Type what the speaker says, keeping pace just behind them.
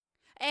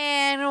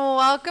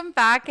Welcome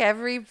back,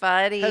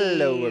 everybody.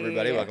 Hello,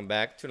 everybody. Welcome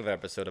back to another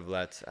episode of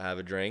Let's Have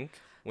a Drink,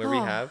 where we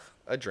Oh. have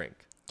a drink.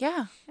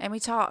 Yeah, and we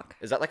talk.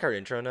 Is that like our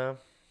intro now?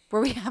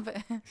 Where we have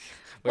it. Where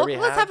Well, we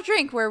let's have- have a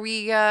drink where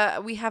we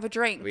have a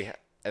drink.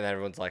 And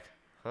everyone's like,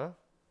 huh?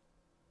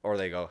 Or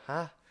they go,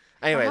 huh?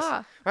 Anyways,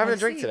 Aha, we're having I a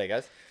drink see. today,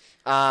 guys.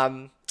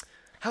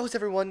 How's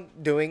everyone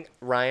doing?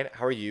 Ryan,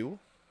 how are you?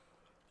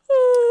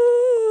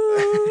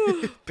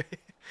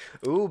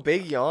 Ooh,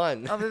 big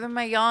yawn. Other than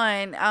my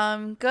yawn,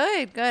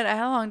 good. I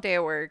had a long day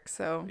at work,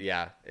 so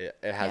Yeah, it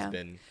has Yeah.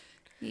 been.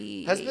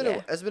 yeah.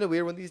 Has been a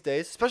weird one these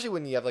days, especially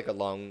when you have like a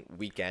long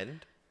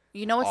weekend.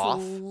 You know what's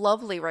off.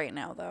 lovely right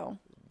now, though?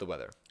 The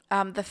weather,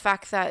 The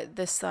fact that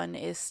the sun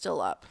is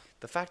still up,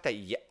 the fact that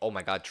oh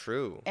my god,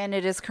 true. and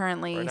it is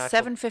currently We're an actual-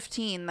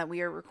 7:15 that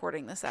we are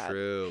recording this at.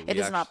 True. It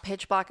We is not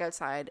pitch black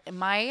outside, and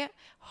my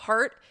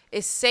heart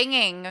is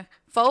singing,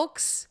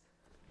 folks.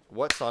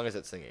 What song is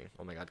it singing?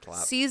 Oh my god,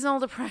 clap. Seasonal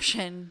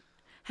depression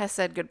has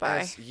said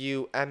goodbye.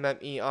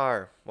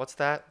 SUMMER. What's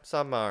that?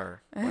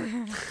 Summer.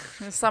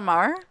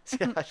 Summer.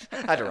 I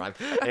had to rhyme.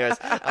 Anyways,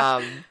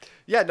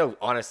 yeah, no,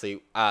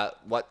 honestly,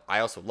 what I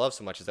also love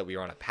so much is that we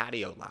were on a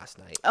patio last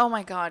night Oh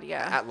my god,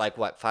 yeah. at like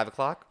what, 5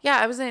 o'clock? Yeah,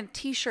 I was in a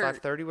t-shirt.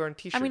 5:30. We're in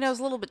t-shirts. I mean, I was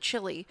a little bit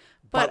chilly,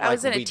 but I like,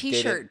 was in a we didn't-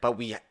 t-shirt. But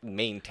we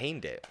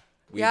maintained it.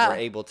 We Yeah. were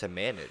able to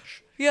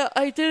manage. Yeah,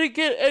 I didn't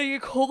get any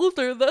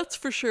colder, that's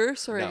for sure.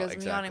 Sorry, No, guys,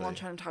 I'm yawning while I'm exactly.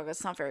 trying to talk.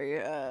 It's not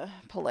very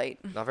polite.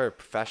 Not very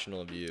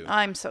professional of you,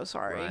 I'm so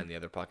sorry. Ryan, the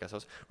other podcast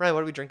host. Ryan,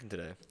 what are we drinking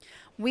today?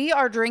 We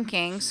are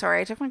drinking.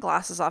 Sorry, I took my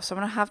glasses off, so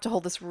I'm gonna have to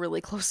hold this really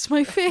close to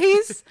my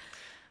face.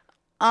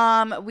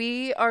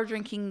 We are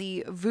drinking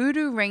the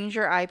Voodoo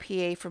Ranger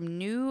IPA from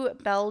New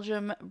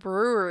Belgium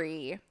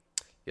Brewery.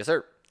 Yes,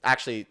 sir.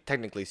 Actually,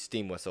 technically,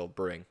 Steam Whistle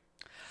Brewing.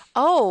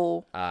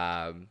 Oh,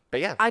 But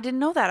yeah. I didn't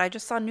know that. I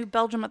just saw New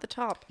Belgium at the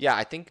top. Yeah,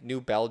 I think New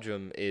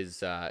Belgium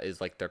is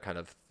like their kind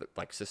of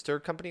like sister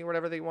company or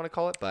whatever they want to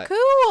call it. But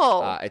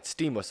Cool. it's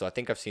Steam Whistle. I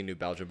think I've seen New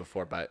Belgium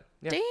before, but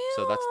yeah.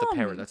 So that's the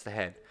parent, Damn. that's the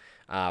head.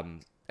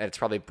 And it's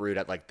probably brewed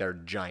at like their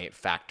giant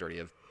factory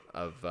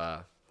of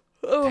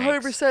Oh,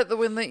 tanks. 100% the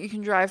one that you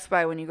can drive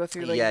by when you go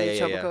through like Yeah, the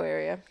yeah, yeah, Etobicoke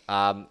yeah.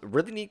 area.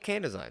 really neat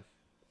can design.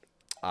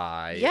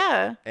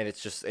 Yeah. And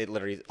it's just it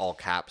literally is all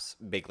caps,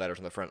 big letters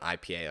on the front,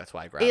 IPA. That's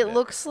why I grabbed it. It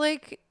looks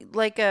like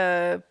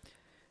a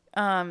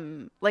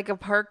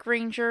park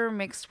ranger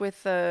mixed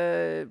with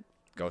a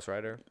Ghost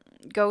Rider.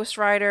 Ghost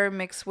Rider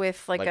mixed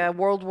with like Like- a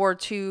World War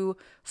II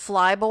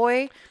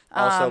flyboy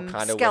Also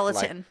kind of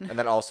skeleton. and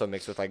then also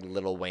mixed with like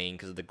Lil Wayne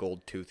because of the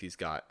gold tooth he's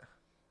got.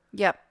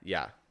 Yep.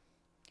 Yeah.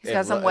 He's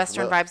got some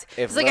Western vibes.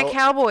 if He's like a Lil-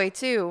 cowboy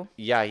too.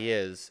 Yeah, he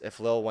is. If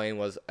Lil Wayne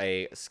was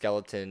a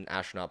skeleton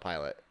astronaut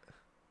pilot,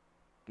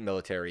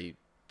 military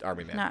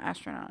army man, Not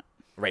astronaut.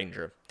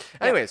 ranger.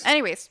 Yep. Anyways,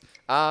 Anyways.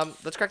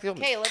 let's crack the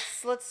open. Okay,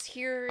 let's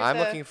hear I'm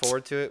the... looking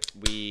forward to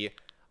it.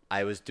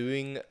 I was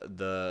doing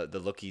the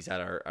lookies at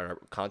our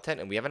content,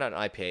 and we haven't had an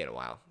IPA in a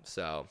while.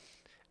 So,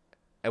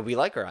 and we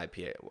like our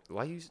IPA.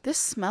 Why you? This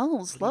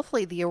smells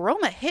lovely. The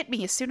aroma hit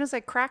me as soon as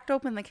I cracked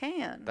open the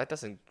can. That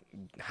doesn't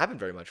happen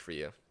very much for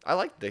you. I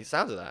like the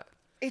sounds of that.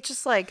 It's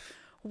just like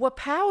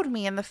wapowed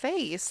me in the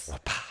face.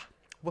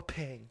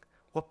 Whooping,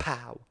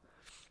 whopow.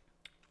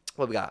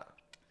 What we got?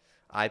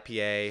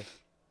 IPA.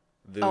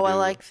 Voodoo, Oh, I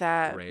like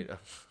that.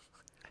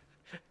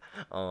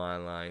 Oh, I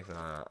like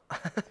that.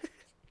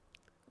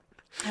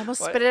 I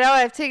almost What? spit it out. I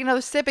have to take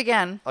another sip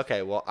again.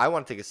 Okay, well, I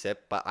want to take a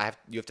sip, but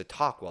you have to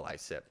talk while I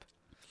sip,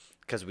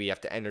 because we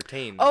have to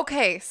entertain.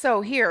 Okay,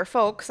 so here,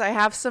 folks, I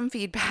have some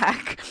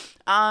feedback.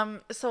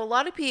 So a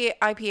lot of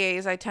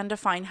IPAs I tend to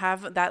find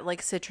have that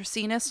like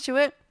citrusiness to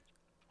it,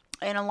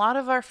 and a lot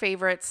of our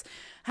favorites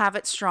have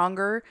it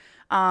stronger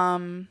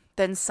than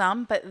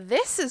some. But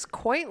this is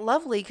quite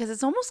lovely because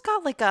it's almost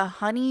got like a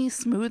honey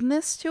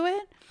smoothness to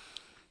it.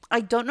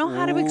 I don't know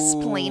how to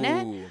explain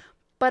it. Ooh.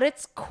 But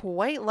it's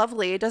quite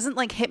lovely. It doesn't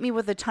like hit me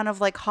with a ton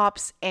of like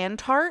hops and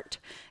tart.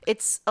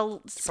 It's Probably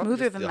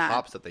smoother just than the that.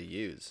 hops that they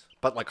use.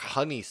 But like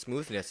honey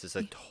smoothness is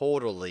I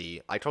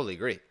totally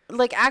agree.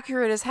 Like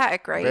accurate as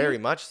heck, right? Very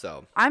much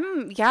so.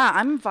 I'm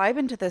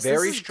vibing to this.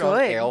 Very This is strong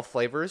good. ale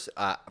flavors.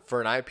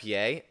 For an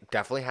IPA,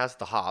 definitely has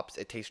the hops.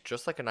 It tastes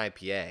just like an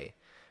IPA,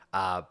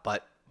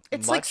 but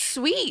It's like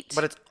sweet.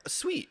 But it's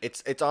sweet.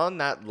 It's on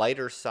that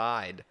lighter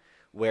side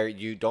where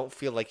you don't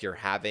feel like you're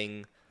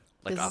having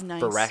like This a is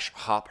nice. fresh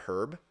hop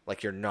herb.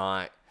 Like you're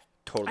not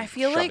totally I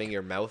feel shoving like-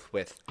 your mouth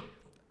with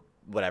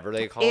whatever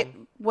they call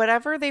them.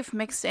 Whatever they've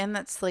mixed in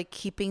that's like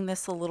keeping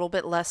this a little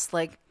bit less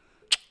like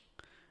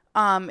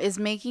is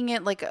making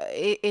it like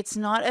it's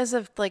not as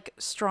of like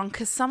strong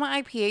because some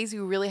IPAs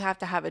you really have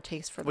to have a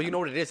taste for them. Well, you know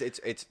what it is?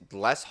 It's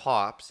less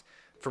hops,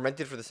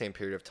 fermented for the same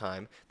period of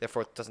time.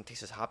 Therefore, it doesn't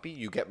taste as hoppy.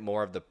 You get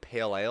more of the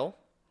pale ale,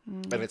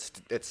 and it's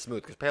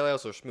smooth because pale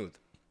ales are smooth.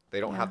 They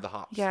don't have the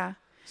hops. Yeah.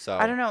 So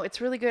I don't know.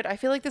 It's really good. I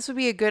feel like this would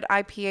be a good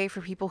IPA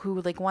for people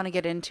who like want to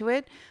get into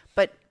it,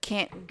 but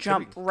can't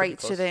jump could be right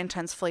to close. the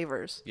intense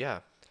flavors. Yeah,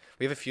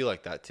 we have a few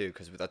like that too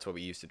because that's what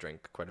we used to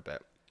drink quite a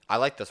bit. I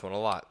like this one a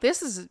lot.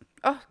 This is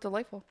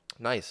delightful.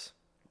 Nice,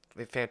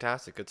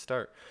 fantastic, good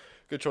start,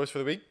 good choice for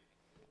the week.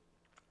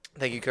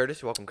 Thank you,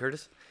 Curtis. You're welcome,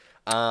 Curtis.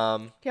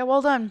 Yeah,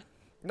 well done.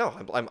 No,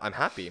 I'm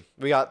happy.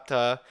 We got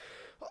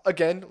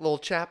again little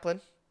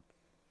Chaplin.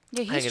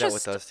 Yeah, he's hanging out just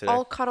with us today.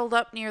 all cuddled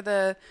up near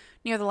the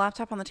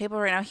laptop on the table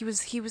right now. He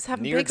was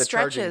having Near big the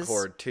stretches. charging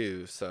cord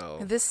too. So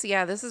This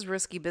is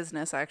risky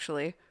business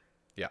actually.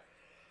 yeah.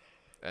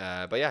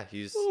 But yeah,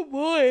 he's Oh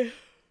boy.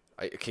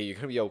 okay. You're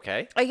gonna be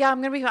okay. Yeah,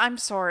 I'm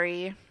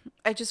sorry.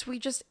 We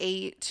just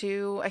ate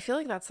too. I feel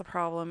like that's the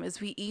problem. Is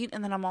we eat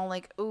and then I'm all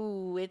like,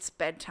 ooh, it's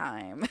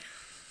bedtime.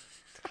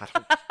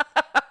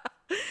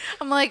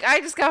 I'm like, I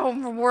just got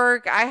home from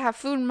work. I have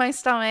food in my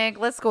stomach.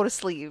 Let's go to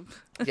sleep.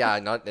 Yeah,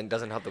 and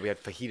doesn't help that we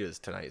had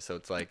fajitas tonight, so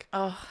it's like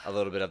Oh. a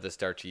little bit of the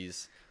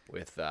starchies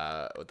with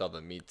all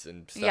the meats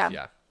and stuff. Yeah.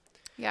 Yeah.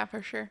 Yeah,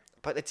 for sure.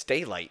 But it's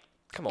daylight.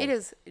 Come on. It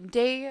is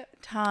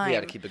daytime. We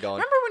gotta keep it going.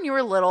 Remember when you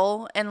were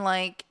little and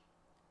like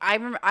I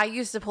remember I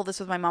used to pull this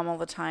with my mom all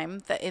the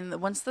time that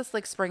once this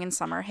like spring and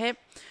summer hit,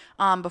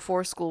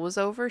 before school was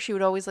over, she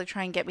would always like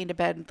try and get me to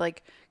bed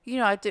like, you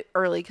know,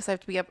 early because I have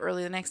to be up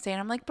early the next day. And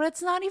I'm like, but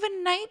it's not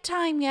even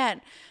nighttime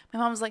yet. My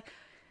mom was like,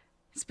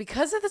 it's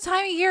because of the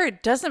time of year.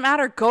 It doesn't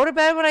matter. Go to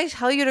bed when I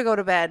tell you to go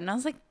to bed. And I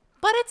was like,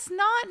 but it's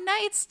not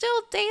night. It's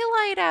still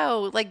daylight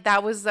out. Like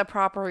that was the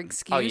proper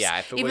excuse. Oh,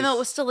 yeah, even though it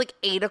was still like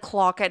 8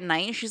 o'clock at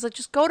night. She's like,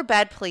 just go to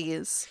bed,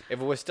 please.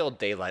 If it was still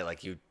daylight,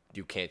 like you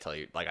can't tell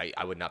you. Like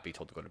I would not be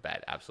told to go to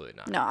bed. Absolutely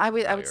not. No, I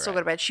would you're still right.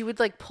 go to bed. She would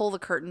like pull the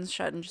curtains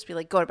shut and just be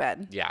like, go to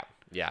bed. Yeah,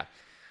 yeah.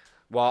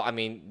 Well, I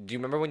mean, do you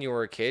remember when you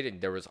were a kid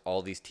and there was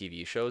all these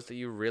TV shows that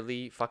you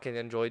really fucking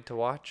enjoyed to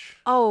watch?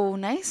 Oh,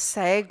 nice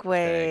segue.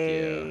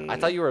 Thank you. I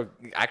thought you were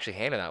actually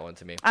handing that one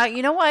to me.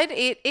 You know what?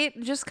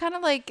 It just kind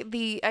of like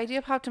the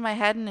idea popped in my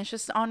head and it's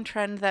just on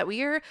trend that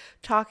we are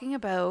talking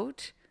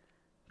about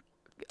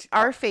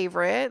our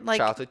favorite like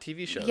Childhood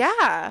TV shows.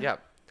 Yeah. Yeah.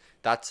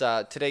 That's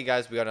today,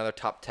 guys. We got another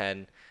top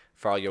 10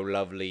 for all your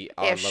lovely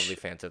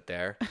fans out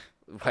there.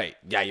 Wait,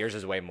 yeah, yours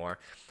is way more.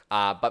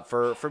 But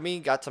for me,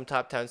 got some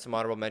top 10, some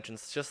honorable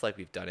mentions, just like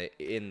we've done it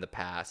in the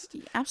past.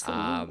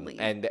 Absolutely.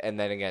 And then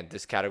again,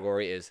 this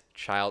category is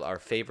our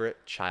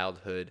favorite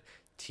childhood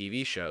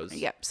TV shows.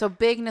 Yep. So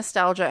big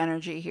nostalgia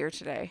energy here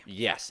today.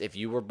 Yes, if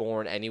you were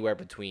born anywhere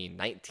between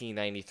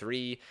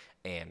 1993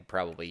 and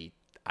probably,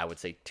 I would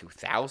say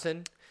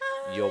 2000,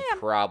 you'll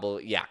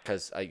probably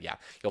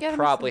you'll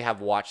probably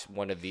have watched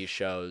one of these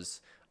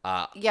shows.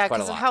 Yeah,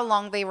 because of how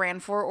long they ran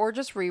for, or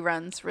just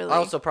reruns, really.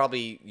 Also,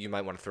 probably you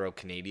might want to throw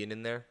Canadian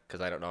in there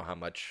because I don't know how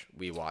much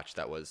we watched.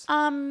 That was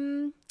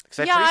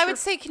I would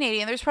say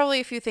Canadian. There's probably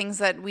a few things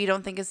that we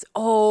don't think is.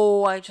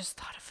 Oh, I just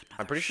thought of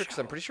another.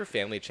 I'm pretty sure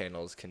Family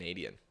Channel is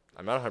Canadian.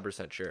 I'm not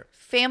 100% sure.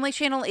 Family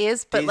Channel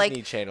is, but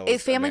Disney Channel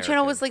is Family Channel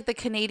American. was like the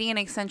Canadian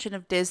extension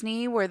of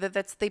Disney, where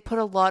they put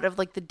a lot of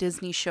like the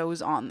Disney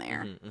shows on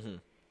there. Mm-hmm.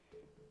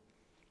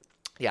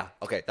 Yeah.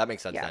 Okay, that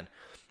makes sense Yeah. then.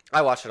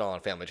 I watched it all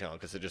on Family Channel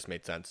because it just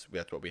made sense.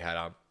 That's what we had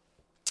on.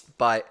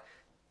 But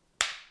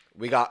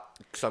we got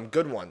some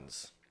good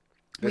ones.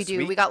 We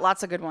do. We got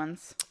lots of good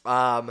ones.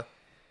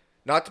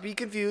 Not to be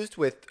confused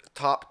with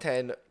top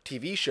 10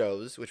 TV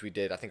shows, which we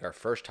did, I think, our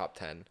first top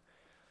 10.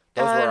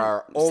 Those were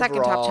our second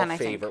top overall 10, I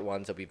think. favorite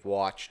ones that we've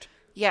watched.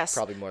 Yes.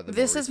 Probably more than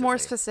this more is more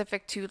recently.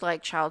 specific to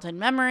like childhood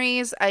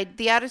memories.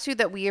 The attitude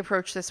that we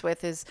approach this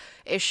with is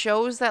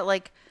shows that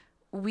like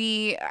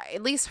we,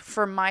 at least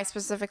for my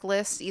specific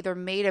list, either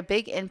made a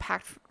big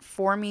impact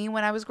for me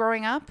when I was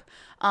growing up,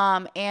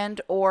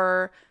 and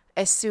or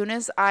as soon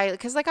as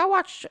because like I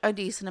watched a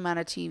decent amount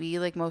of TV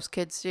like most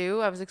kids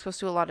do. I was exposed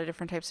to a lot of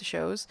different types of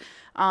shows,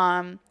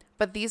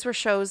 but these were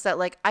shows that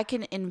like I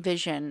can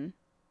envision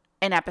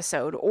an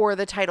episode or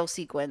the title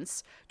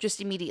sequence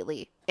just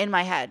immediately in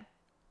my head.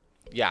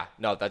 Yeah,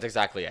 no, that's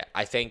exactly it.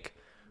 I think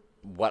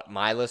what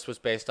my list was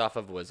based off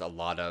of was a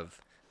lot of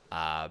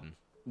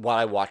what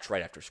I watched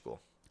right after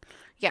school.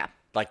 Yeah.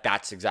 Like,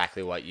 that's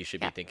exactly what you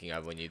should be thinking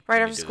of when you Right when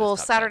you after do this school,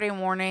 top 10. Saturday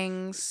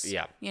mornings.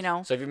 Yeah. You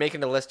know, So if you're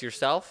making a list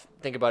yourself,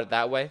 think about it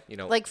that way. You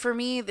know, like for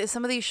me,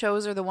 some of these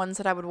shows are the ones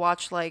that I would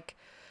watch. Like,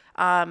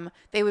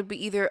 they would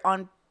be either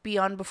on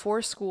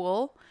before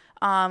school,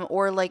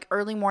 or like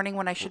early morning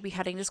when I should be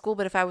heading to school.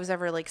 But if I was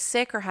ever like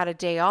sick or had a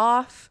day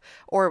off,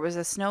 or it was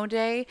a snow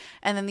day,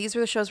 and then these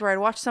were the shows where I'd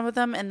watch some of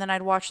them, and then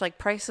I'd watch like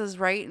Price is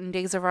Right and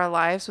Days of Our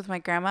Lives with my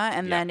grandma,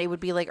 and then it would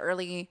be like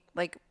early,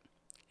 like,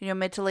 you know,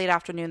 mid to late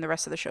afternoon. The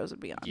rest of the shows would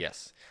be on.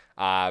 yes.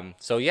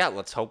 So yeah,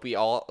 let's hope we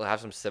all have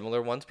some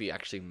similar ones. We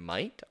actually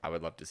might. I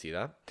would love to see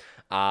that.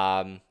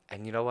 And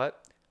you know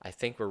what? I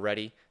think we're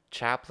ready.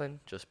 Chaplin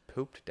just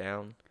pooped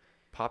down,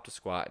 popped a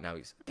squat. Now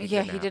he's taking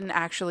Yeah, a he nap. didn't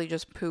actually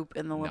just poop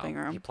in the living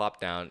No, room. he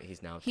plopped down.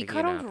 He's now He taking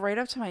a cuddled nap right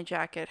up to my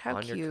jacket. How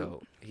on cute. your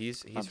coat.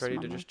 He's Loves ready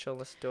to mama. just chill.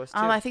 Listen to us too.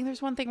 I think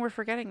there's one thing we're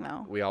forgetting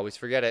though. We always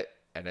forget it,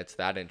 and it's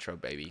that intro,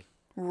 baby.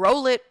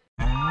 Roll it.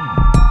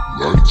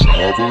 Let's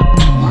have a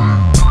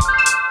drink.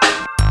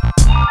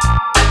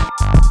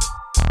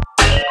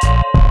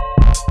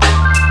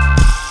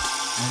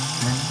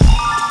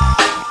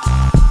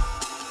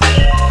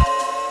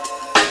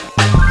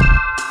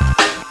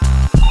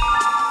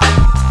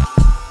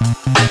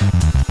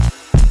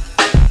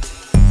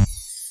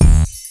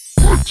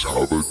 Let's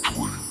have a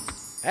drink.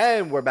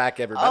 And we're back,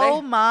 everybody.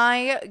 Oh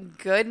my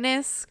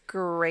goodness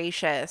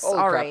gracious. Holy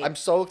All crap. right. I'm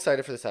so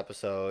excited for this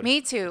episode.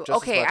 Me too. Just as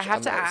Okay, I much.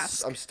 have to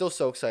ask. I'm still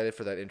so excited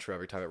for that intro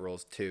every time it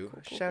rolls, too.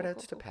 Shout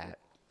outs to Pat.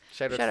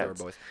 Shout outs to our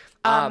Shout-outs.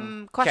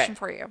 boys. Question 'kay.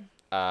 for you.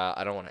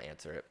 I don't want to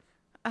answer it.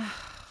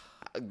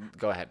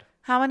 Go ahead.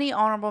 How many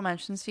honorable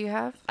mentions do you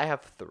have? I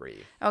have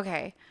 3.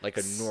 Okay. Like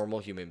a normal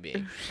human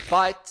being.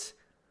 But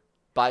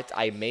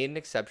I made an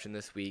exception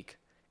this week.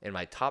 In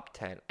my top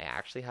 10, I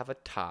actually have a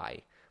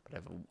tie.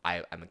 But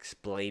I'm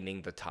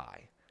explaining the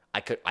tie.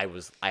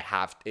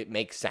 It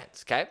makes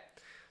sense, okay?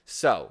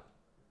 So,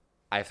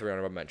 I have 3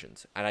 honorable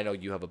mentions. And I know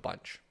you have a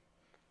bunch.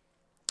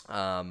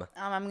 I'm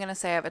going to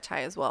say I have a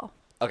tie as well.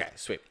 Okay,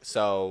 sweet.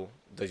 So,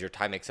 does your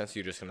tie make sense? Or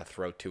you're just going to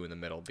throw 2 in the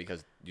middle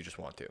because you just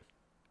want to?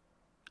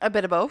 A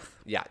bit of both.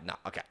 Yeah, no,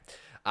 okay.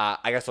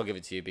 I guess I'll give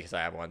it to you because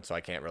I have one, so I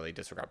can't really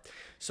disregard.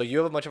 So you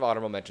have a bunch of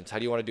honorable mentions. How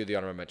do you want to do the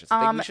honorable mentions?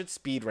 I think we should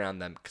speed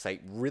round them because I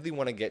really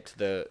want to get to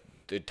the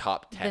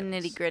top 10. The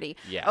nitty gritty.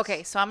 Yes.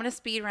 Okay, so I'm going to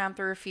speed round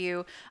through a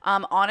few.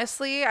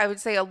 Honestly, I would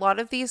say a lot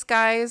of these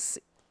guys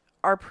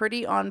are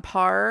pretty on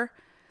par.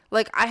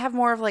 Like, I have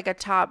more of like a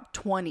top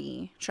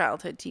 20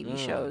 childhood TV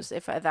shows,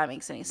 if that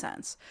makes any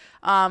sense.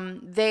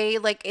 They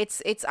like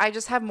it's I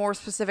just have more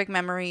specific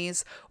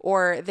memories,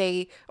 or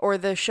the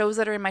shows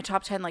that are in my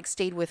top 10 like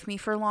stayed with me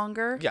for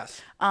longer.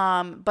 Yes.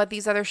 But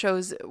these other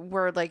shows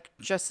were like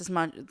just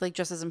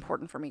as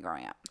important for me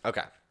growing up.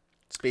 Okay.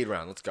 Speed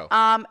round. Let's go.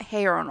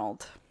 Hey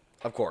Arnold.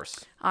 Of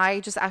course. I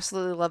just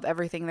absolutely love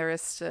everything there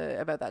is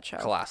about that show.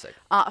 Classic.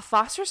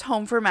 Foster's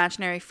Home for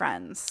Imaginary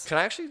Friends. Can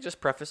I actually just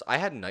preface? I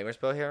had nightmares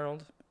about Hey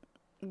Arnold.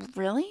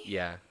 Really?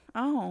 Yeah.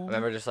 Oh. I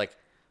remember just like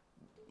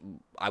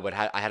I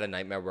had a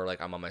nightmare where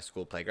like I'm on my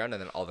school playground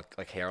and then all the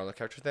like Hey Arnold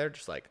characters there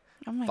just like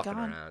Oh my fucking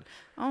God. around.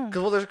 Oh.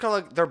 Because well, there's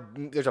kind of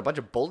like there's a bunch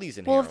of bullies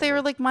in here. Well, if they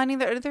were like minding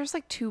there's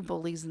like 2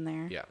 bullies in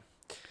there. Yeah.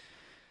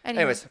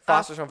 Anyways,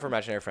 Foster's Home for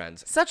Imaginary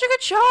Friends. such a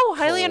good show.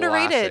 Highly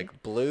underrated.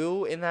 Classic.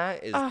 Blue in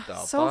that is the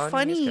so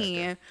funniest funny.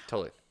 character.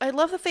 Totally. I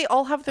love that they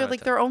all have their Ton of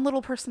like their own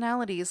little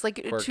personalities, like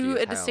Quirky to as a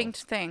hell.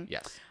 distinct thing.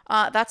 Yes.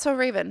 That's So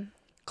Raven.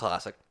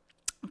 Classic.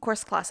 Of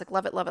course, classic.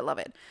 Love it, love it, love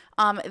it.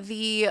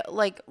 The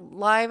like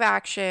live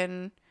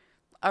action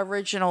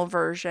original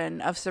version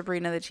of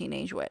Sabrina the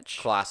Teenage Witch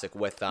Classic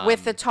with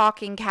the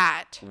talking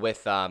cat.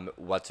 with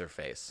what's her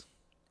face?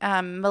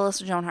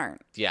 Melissa Joan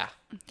Hart. Yeah.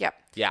 Yep.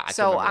 Yeah, I can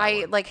So remember that I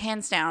one. like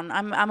hands down.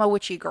 I'm a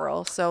witchy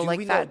girl. So Do like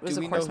we that know, was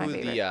do of we course know my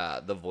who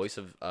favorite. the voice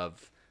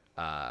of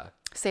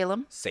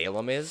Salem.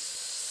 Salem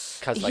is?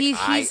 Because like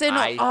He's in.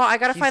 I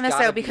gotta find this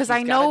out because I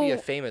he's gotta know be a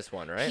famous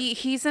one, right?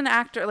 he's an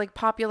actor, like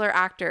popular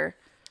actor.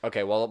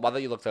 Okay, well, while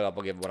you look that up,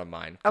 I'll give one of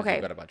mine. 'Cause Okay.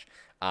 we've got a bunch.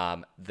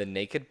 The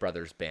Naked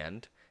Brothers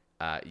Band.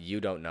 You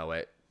don't know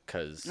it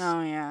because.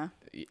 Oh yeah.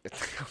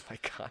 Oh my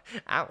god!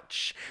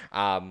 Ouch.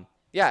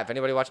 Yeah. If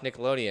anybody watched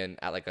Nickelodeon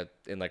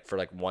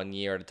for 1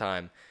 year at a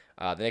time,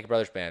 the Naked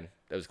Brothers Band.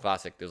 It was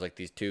classic. There was like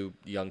these 2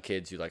 young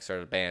kids who like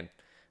started a band.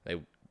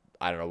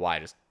 I don't know why,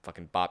 just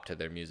fucking bop to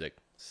their music.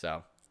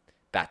 So,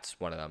 that's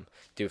one of them.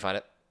 Do you find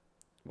it?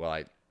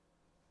 Well,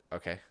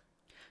 okay.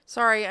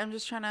 Sorry, I'm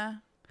just trying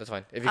to. That's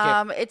fine. If you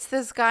can't. It's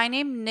this guy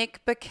named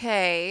Nick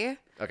Bakay.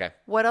 Okay.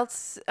 What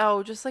else?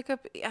 Oh, just like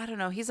I don't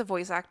know. He's a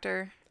voice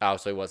actor. Oh,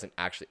 so he wasn't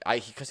actually.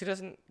 Because he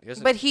doesn't.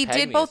 But he peg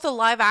did me both as- the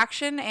live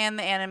action and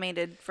the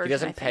animated version. He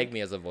doesn't I peg think.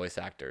 me as a voice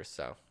actor,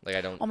 so like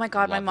I don't. Oh my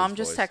god, my love mom his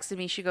just voice. texted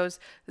me. She goes,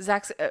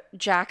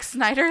 Jack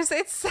Snyder's.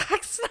 It's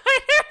Zack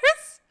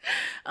Snyder's.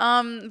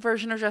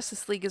 Version of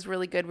Justice League is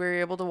really good. We were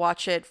able to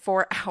watch it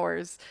 4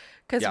 hours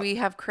because Yep. we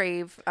have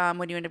Crave.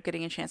 When you end up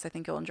getting a chance, I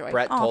think you'll enjoy.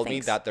 Brett Oh, told me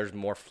thanks. that there's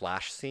more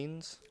Flash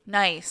scenes,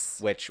 Nice.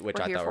 which We're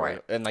I here thought for were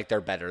it. and like they're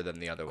better than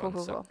the other ones.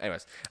 cool, So, cool.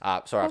 anyways,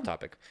 sorry off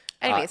topic.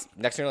 Anyways.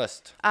 Next on your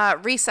list.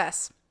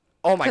 Recess.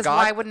 Oh my 'cause god!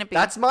 why wouldn't it be?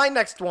 That's my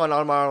next one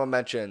on my honorable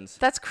mentions.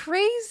 That's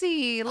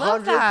crazy.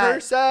 Love that.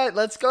 100%.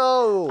 Let's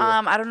go.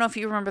 I don't know if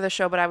you remember the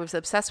show, but I was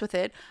obsessed with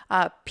it.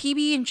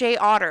 PB and J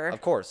Otter. of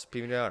course,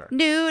 PB Otter.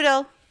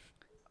 Noodle.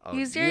 Oh,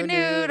 Use your you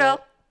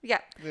noodle. Yeah.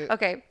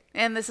 Okay.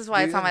 And this is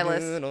why it's on my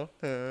list.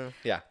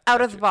 Yeah.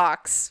 Out of the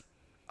Box.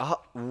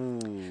 Ooh.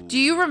 Do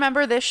you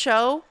remember this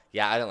show?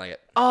 Yeah, I didn't like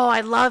it. Oh,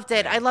 I loved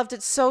it. I loved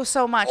it so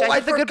much. Oh, I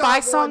did the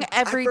goodbye song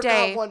every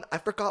day. I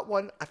forgot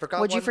one.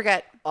 What'd you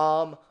forget?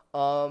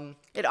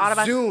 It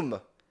automatically.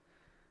 Zoom.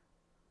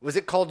 Was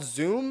it called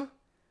Zoom?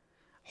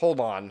 Hold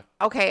on.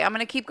 Okay, I'm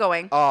gonna keep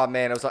going. Oh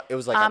man, it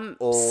was like an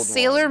old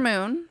Sailor one.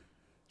 Moon.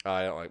 Oh,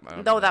 I don't like. I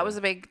don't No, know that was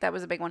a big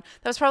one.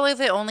 That was probably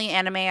the only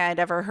anime I'd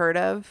ever heard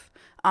of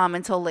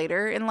until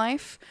later in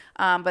life.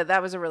 But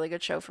that was a really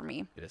good show for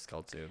me. It is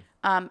called Zoom.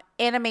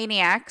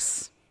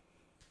 Animaniacs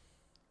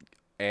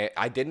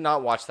I did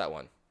not watch that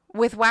one.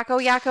 with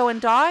Wacko Yakko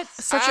and Dot.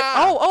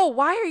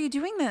 Why are you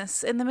doing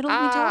this in the middle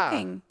of me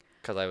talking?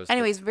 Because I was.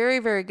 Anyways, very,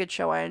 very good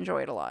show. I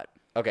enjoyed a lot.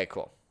 Okay,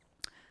 cool.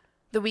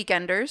 The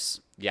Weekenders,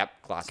 Yep,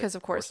 classic. because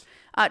of course.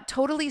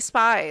 Totally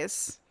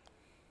Spies.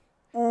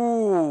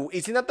 Ooh,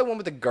 isn't that the one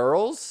with the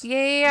girls?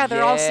 Yeah.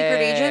 They're all secret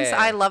agents.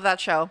 I love that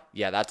show.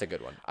 Yeah, that's a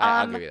good one.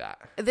 I'll give you that.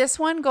 This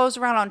one goes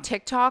around on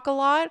TikTok a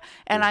lot,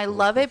 and I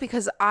love it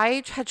because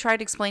I had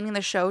tried explaining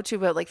the show to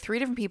about like 3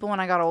 different people when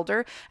I got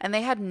older, and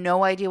they had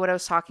no idea what I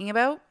was talking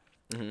about.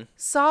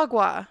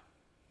 Sagwa.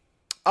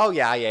 Oh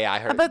yeah, I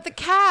heard About the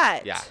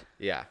cat.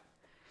 Yeah.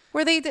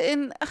 Where they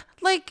in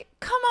like,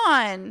 come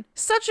on,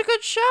 such a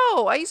good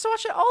show. I used to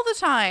watch it all the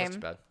That's too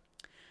time.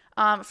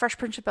 bad. Fresh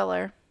Prince of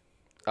Bel-Air.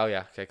 Oh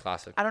yeah, okay,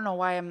 classic. I don't know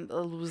why I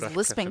was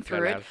lisping Prince of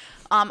through it.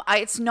 Bel-Air.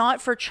 It's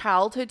not for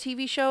childhood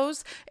TV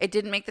shows. It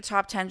didn't make the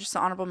top 10, just the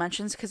honorable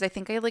mentions, because I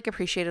think I like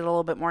appreciate it a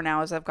little bit more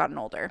now as I've gotten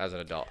older. As an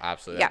adult,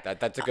 absolutely. Yeah.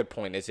 That's a good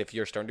point. Is if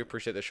you're starting to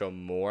appreciate the show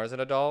more as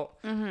an adult,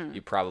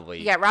 you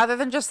probably Yeah, rather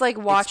than just like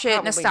watch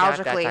it probably not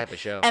that nostalgically. type of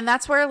show. And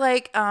that's where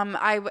like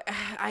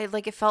I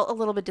like it felt a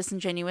little bit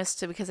disingenuous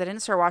to because I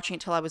didn't start watching it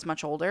till I was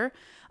much older.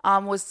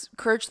 Was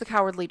Courage the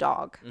Cowardly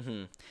Dog.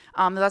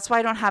 That's why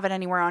I don't have it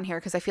anywhere on here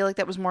because I feel like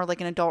that was more like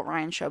an adult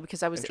Ryan show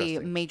because I was a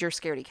Interesting. major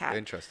scaredy cat.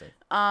 Interesting.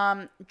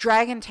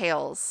 Dragon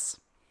Tales.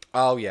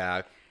 Oh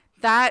yeah.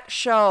 That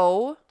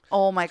show,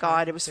 oh my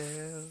god, it was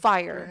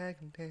fire.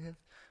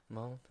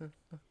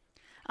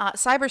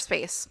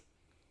 Cyberspace.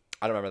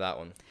 I don't remember that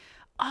one.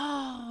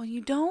 Oh,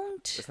 you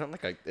don't? Isn't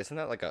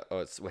that like a oh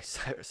it's wait,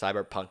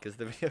 Cyberpunk is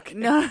the video game?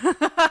 No.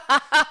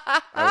 I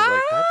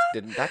was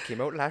like that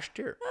came out last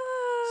year.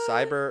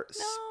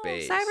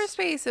 Cyberspace.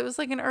 Cyberspace. It was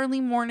like an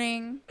early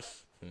morning.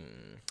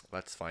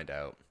 Let's find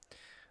out.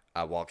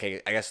 Well,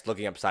 okay, I guess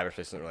looking up cyberspace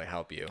doesn't really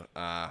help you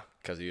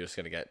because you're just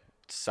gonna get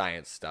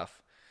science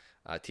stuff.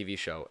 TV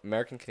show,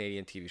 American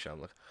Canadian TV show.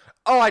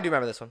 Oh, I do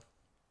remember this one.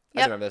 I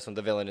do remember this one.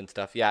 The villain and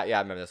stuff. Yeah, I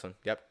remember this one.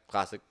 Yep,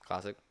 classic.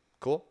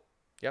 Cool.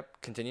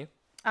 Yep, continue.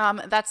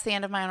 That's the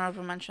end of my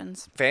honorable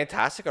mentions.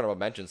 Fantastic honorable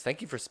mentions.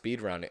 Thank you for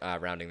speed rounding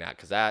that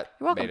because that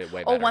You're welcome. made it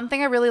way better. Oh, one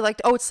thing I really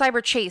liked. Oh, it's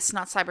Cyber Chase,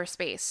 not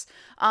Cyberspace.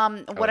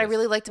 What I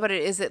really liked about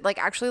it is it like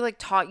actually like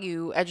taught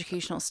you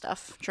educational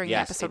stuff during the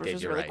episode, which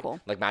was really cool.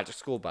 Like Magic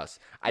School Bus.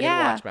 I didn't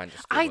watch Magic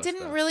School Bus. I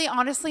didn't really,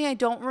 honestly, I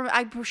don't remember.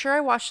 I'm sure I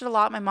watched it a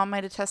lot. My mom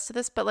might attest to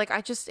this, but like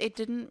it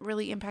didn't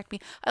really impact me.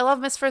 I love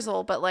Miss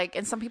Frizzle, but like,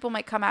 and some people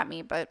might come at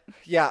me, but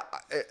Yeah,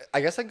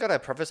 I guess I gotta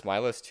preface my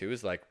list too.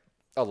 Is like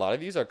a lot of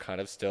these are kind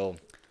of still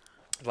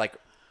like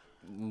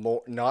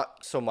more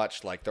not so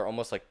much like they're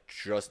almost like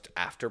just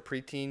after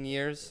preteen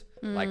years.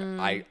 Like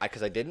I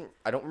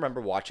don't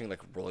remember watching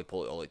like Roly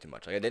Poly Oly too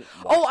much. Like I didn't.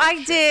 Watch oh, that I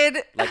shit.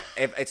 did. Like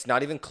if it's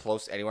not even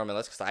close anywhere on my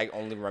list because I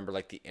only remember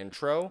like the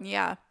intro.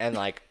 Yeah. And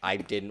like I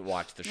didn't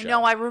watch the show.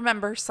 No, I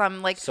remember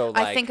some like, So,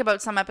 I like- think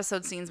about some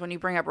episode scenes when you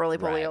bring up Roly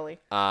Poly Oly.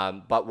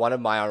 But one of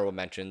my honorable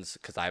mentions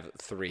because I have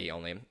 3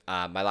 only.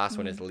 My last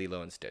one is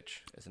Lilo and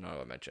Stitch. Is an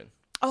honorable mention.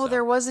 Oh,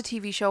 there was a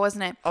TV show,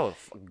 wasn't it? Oh,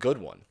 good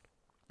one.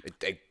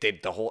 It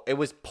did the whole. It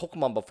was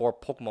Pokemon before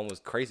Pokemon was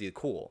crazy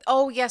cool.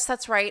 Oh, yes,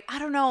 that's right. I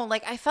don't know.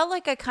 Like, I felt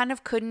like I kind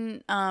of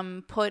couldn't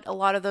put a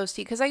lot of those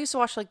because I used to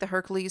watch like the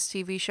Hercules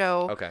TV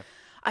show. Okay.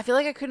 I feel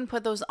like I couldn't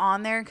put those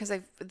on there because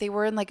they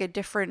were in like a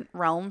different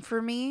realm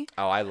for me.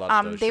 Oh, I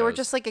love those They were shows.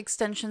 just like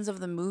extensions of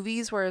the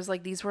movies, whereas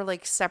like these were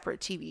like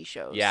separate TV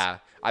shows. Yeah,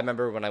 I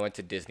remember when I went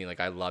to Disney, like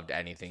I loved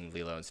anything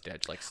Lilo and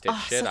Stitch, like Stitch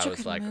shit. such I a was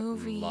good like,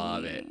 movie.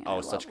 love it. I Oh,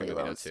 love such a good Lilo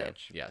movie and though too.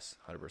 Stitch. Yes,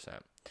 100%.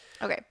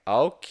 Okay.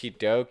 Okie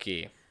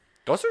dokie.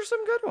 Those are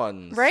some good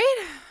ones,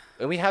 Right?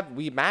 And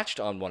we matched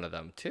on one of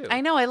them too. I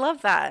know. I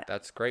love that.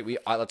 That's great.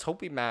 Let's hope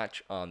we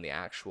match on the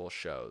actual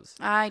shows.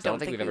 I 'Cause don't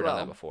think think we've we ever done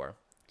will. that before.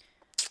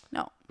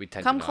 No. We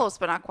tend Come to not. close,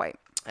 but not quite.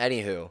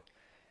 Anywho,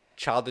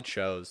 childhood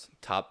shows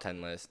top 10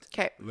 list.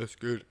 Okay. List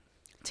good.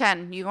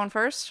 10. You going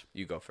first?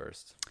 You go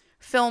first.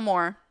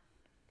 Fillmore.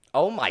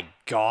 Oh my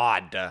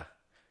god.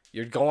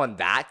 You're going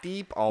that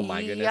deep? Oh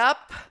my goodness. Yep.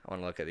 I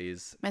want to look at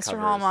these. Mr.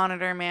 covers. Hall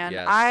Monitor, man.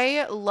 Yes.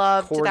 I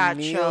loved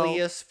that show.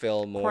 Cornelius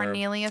Fillmore.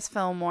 Cornelius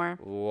Fillmore.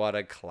 What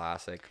a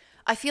classic.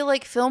 I feel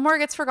like Fillmore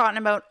gets forgotten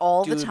about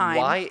all Dude, the time.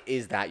 why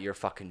is that your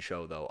fucking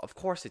show though? Of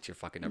course it's your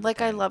fucking number Like,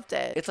 10. I loved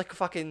it. It's like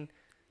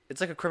it's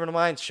like a Criminal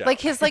Minds show.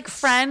 Like his like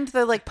friend,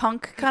 the like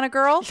punk kind of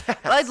girl.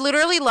 I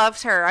literally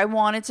loved her. I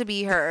wanted to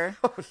be her.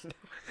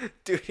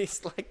 Dude,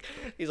 he's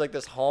like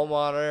this hall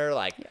monitor,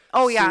 like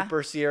Oh, yeah.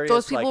 super serious,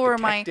 Those people like were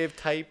my- detective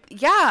type.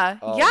 Yeah,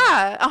 Oh,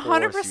 yeah, of course you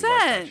liked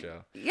that 100%.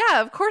 show.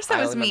 Yeah, of course that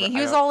I was me. remember-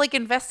 He was all like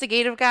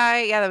investigative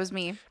guy. Yeah, that was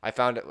me. I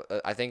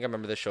think I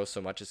remember this show so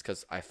much is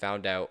because I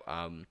found out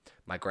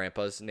my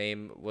grandpa's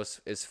name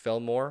is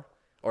Fillmore.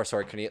 Or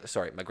sorry,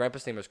 my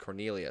grandpa's name was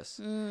Cornelius,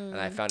 and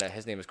I found out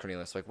his name was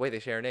Cornelius. Like, wait, they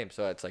share a name,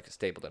 so it's like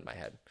stapled in my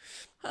head.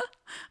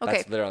 Okay.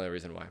 That's literally the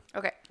reason why.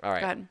 Okay. All right,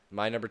 Go ahead.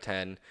 my number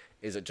 10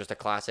 is just a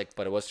classic,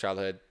 but it was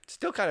childhood.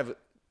 Still kind of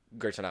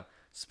great to know.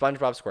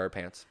 SpongeBob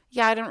SquarePants.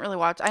 Yeah, I didn't really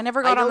watch. I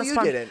never got on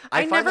the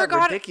I find never that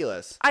got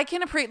ridiculous. I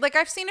can appreciate. Like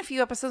I've seen a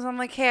few episodes. I'm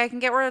like, hey, I can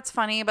get where it's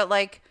funny, but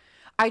like,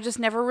 I just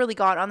never really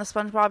got on the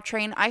SpongeBob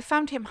train. I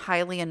found him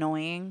highly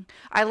annoying.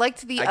 I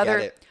liked the I other.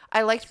 get it.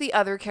 I liked the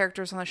other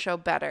characters on the show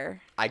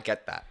better. I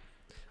get that.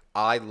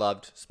 I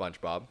loved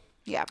SpongeBob.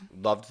 Yeah.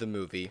 Loved the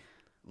movie.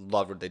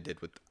 loved what they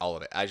did with all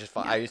of it. I just,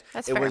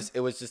 that's it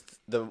fair. was just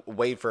the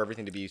way for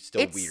everything to be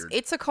still It's weird.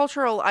 it's a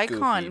cultural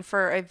icon Goofy.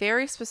 for a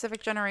very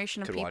specific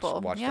generation of Could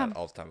people. watch yeah, that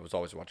all the time. I was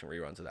always watching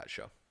reruns of that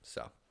show.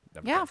 So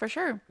yeah, 10. for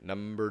sure.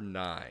 Number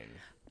 9.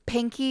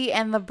 Pinky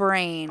and the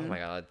Brain. Oh my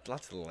god,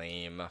 that's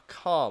lame.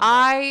 Come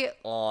I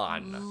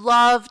on.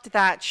 loved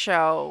that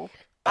show.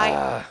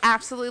 I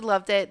absolutely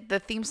loved it. The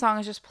theme song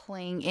is just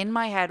playing in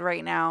my head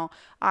right now.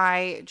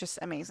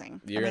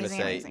 Amazing. You're amazing, gonna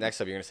say amazing.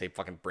 next up. You're gonna say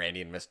fucking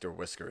Brandy and Mr.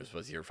 Whiskers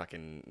was your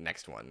fucking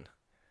next one.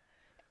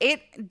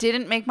 It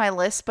didn't make my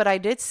list, but I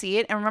did see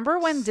it. And remember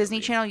when Disney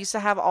Channel used to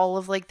have all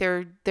of like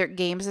their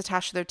games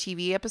attached to their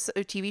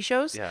TV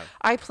shows? Yeah.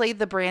 I played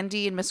the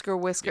Brandy and Mr.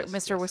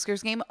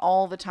 Whiskers game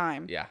all the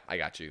time. Yeah, I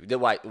got you.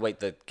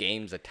 Wait, the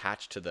games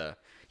attached to the.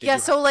 Yeah,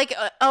 so like,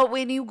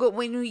 when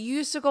you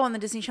used to go on the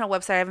Disney Channel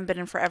website, I haven't been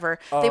in forever.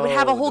 They would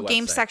have a Oh, whole the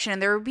game website. section,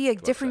 and there would be a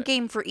different website.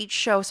 game for each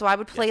show. So I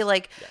would play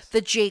Yes, yes.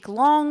 the Jake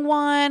Long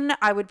one.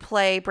 I would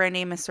play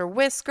Brandy and Mr.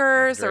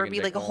 Whiskers. There would Dragon be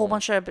Jake like a whole Long.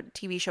 bunch of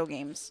TV show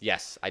games.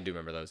 Yes, I do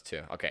remember those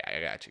too. Okay, I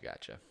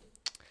gotcha.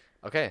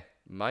 Okay,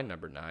 my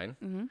number 9.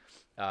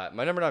 Mm-hmm.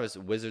 My number 9 is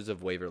Wizards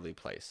of Waverly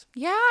Place.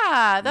 Yeah,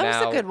 that was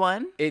Now, a good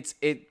one. It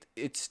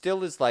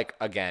still is like,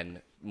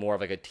 again, more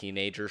of like a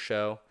teenager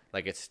show.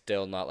 Like it's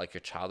still not like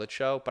a childhood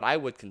show, but I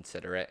would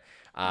consider it.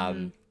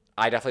 Mm-hmm.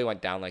 I definitely went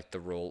down like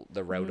the road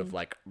of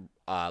like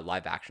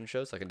live action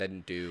shows. Like I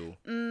didn't do.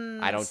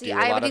 I don't See, do a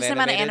I have lot a of decent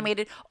amount of animated.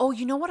 animated. Oh,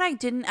 you know what I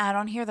didn't add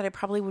on here that I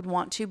probably would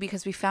want to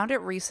because we found it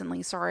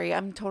recently. Sorry,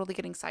 I'm totally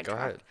getting sidetracked.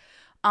 ahead.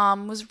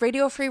 Was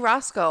Radio Free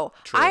Roscoe.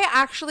 I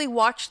actually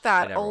watched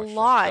that a never watched that. That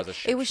lot. was a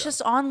shit It was show.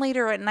 just on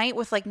later at night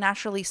with like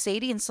Naturally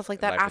Sadie and stuff like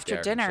that Life with after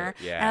Derek and dinner.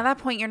 shit, yeah. And at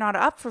that point, you're not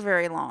up for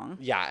very long.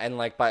 Yeah, and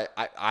like, but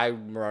I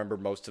remember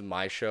most of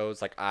my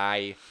shows. Like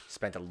I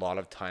spent a lot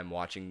of time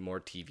watching more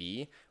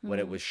TV when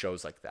it was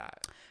shows like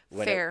that.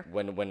 When Fair.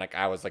 When like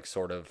I was like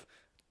sort of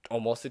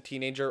almost a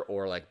teenager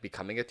or like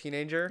becoming a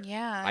teenager.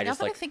 Yeah. I Now just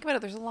that I like. think about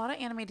it, there's a lot of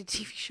animated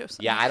TV shows.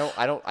 Yeah,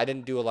 I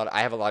didn't do a lot.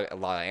 I have a lot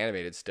of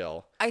animated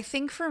still. I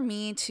think for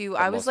me too,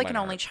 I most was like mine an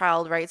are. only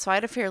child, right? So I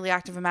had a fairly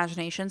active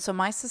imagination. So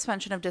my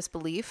suspension of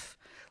disbelief,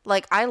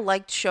 like I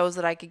liked shows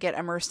that I could get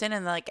immersed in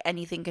and like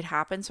anything could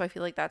happen. So I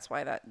feel like that's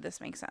why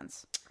this makes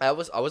sense. I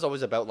was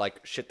always about like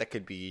shit that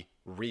could be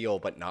real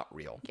but not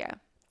real. Yeah.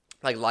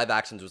 Like live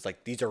actions was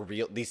like these are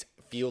real. These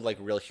feel like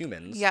real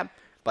humans. Yeah.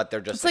 But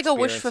they're just It's like a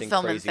wish experiencing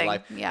fulfillment crazy thing,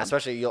 life. yeah.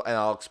 Especially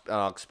I'll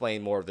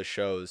explain more of the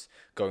shows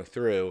going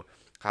through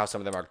how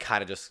some of them are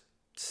kind of just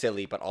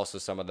silly, but also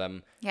some of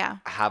them Yeah.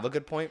 have a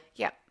good point.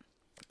 Yeah.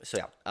 So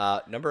yeah,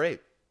 number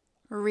 8.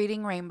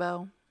 Reading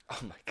Rainbow. Oh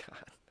my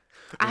god.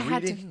 I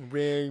had to- Reading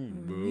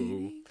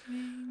Rainbow.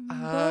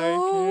 I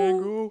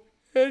can go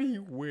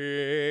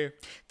anywhere.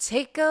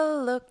 Take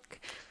a look.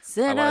 It's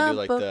I in want to a do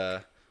like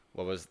book.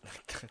 what was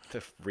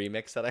the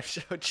remix that I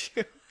showed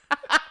you?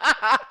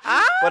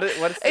 what is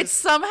It this?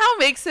 somehow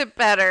makes it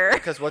better.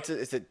 Because what's it?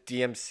 Is it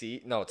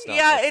DMC? No, it's not.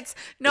 Yeah, it's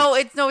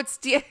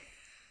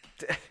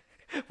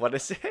What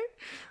is it?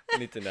 I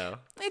need to know.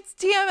 it's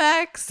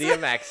DMX.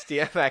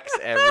 DMX,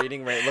 and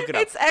Reading Rainbow. Look it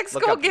up. It's X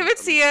Look Go up- Give It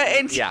to You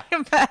and Yeah.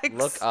 DMX.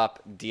 Look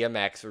up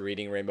DMX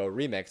Reading Rainbow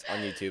remix on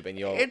YouTube, and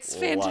you'll. It's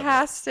love it.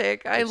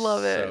 fantastic. I It's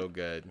love it. So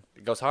good.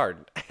 It goes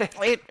hard.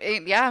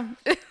 Yeah.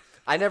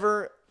 I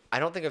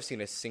don't think I've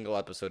seen a single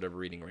episode of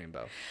Reading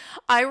Rainbow.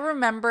 I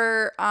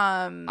remember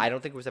I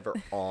don't think it was ever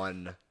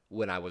on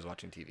when I was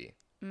watching TV.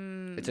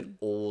 It's an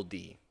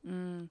oldie.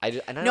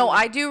 No,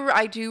 I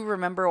do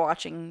remember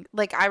watching.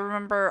 Like I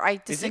remember I Is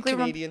it distinctly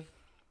remember. Canadian?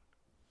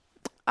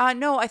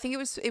 No, I think it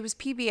was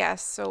PBS,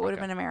 so it would have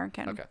Okay. been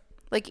American. Okay.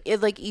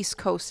 Like East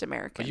Coast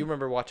American. But you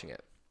remember watching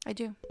it? I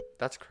do.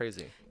 That's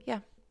crazy. Yeah.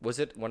 Was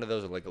it one of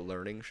those like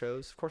learning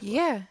shows? Of course. it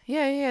was.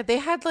 Yeah. They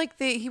had like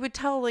he would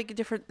tell like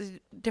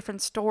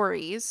different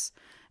stories,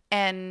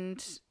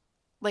 and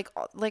like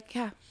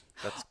yeah.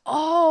 That's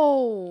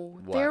Oh,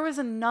 What? there was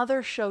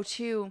another show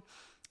too.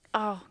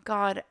 Oh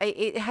God,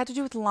 it had to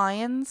do with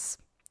lions,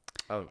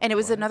 oh, and it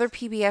was what? another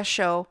PBS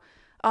show.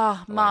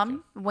 Oh,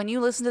 Mom, when you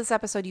listen to this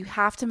episode, you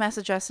have to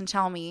message us and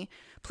tell me.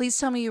 Please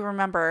tell me you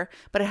remember.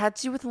 But it had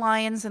to do with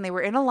lions, and they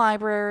were in a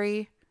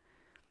library,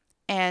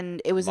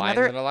 and it was Lions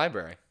another. in a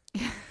library.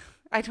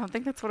 I don't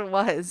think that's what it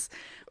was,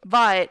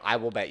 but I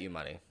will bet you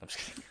money. I'm just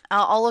kidding.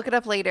 I'll look it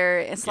up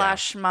later.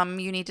 / Mom,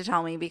 you need to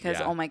tell me because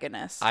Yeah. oh my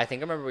goodness. I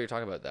think I remember what you're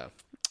talking about though.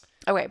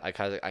 Okay. I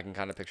can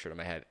kind of picture it in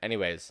my head.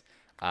 Anyways,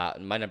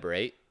 my number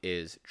 8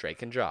 is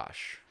Drake and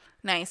Josh.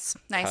 Nice.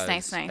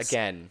 'Cause,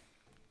 Again,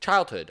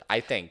 childhood.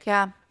 I think.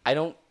 Yeah. I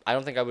don't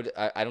think I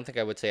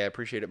would say I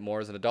appreciate it more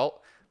as an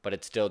adult, but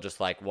it's still just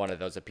like one of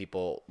those that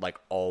people like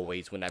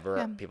always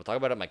whenever people talk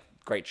about it, I'm like,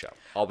 great show.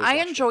 Always I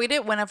watched it. enjoyed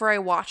it whenever I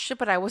watched it,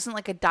 but I wasn't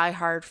like a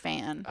diehard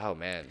fan. Oh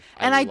man.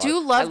 And I do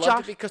love I loved Josh-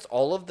 it because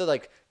all of the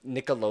like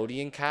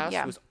Nickelodeon cast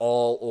Yeah. was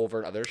all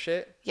over other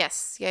shit.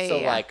 Yes. Yeah. So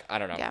yeah. like I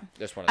don't know. Yeah.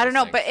 Just one of I don't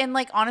those know, but things. and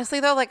like honestly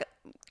though, like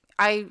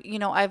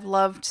I've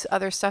loved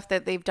other stuff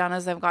that they've done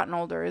as I've gotten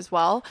older as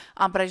well.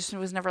 But I just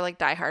was never like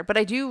diehard. But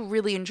I do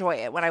really enjoy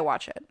it when I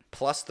watch it.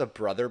 plus the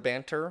brother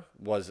banter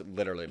was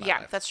literally my Yeah,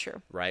 life. that's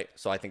true. Right?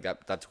 So I think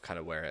that's kind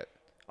of where it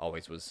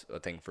always was a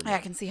thing for me. I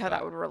can see how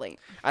that would relate.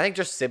 I think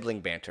just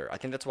sibling banter. I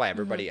think that's why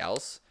everybody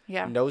else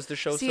Yeah. knows the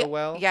show See, so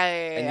well. yeah,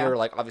 And yeah. you're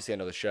like, obviously I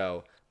know the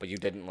show, but you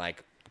didn't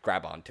like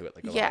grab onto it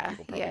like a lot Yeah, of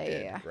people probably yeah,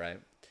 did, yeah. right?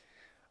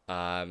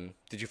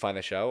 Did you find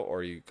the show, or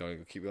are you going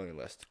to keep going on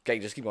the list? Okay,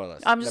 just keep going on the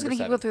list. I'm just Number going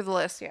to keep 7. going through the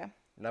list, yeah.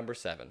 Number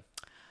 7.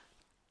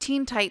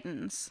 Teen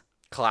Titans.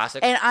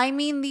 Classic. And I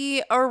mean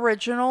the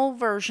original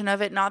version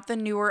of it, not the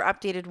newer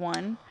updated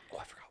one. Oh,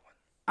 I forgot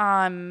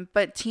one.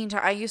 But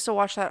I used to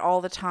watch that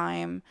all the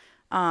time.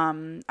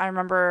 I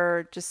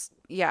remember just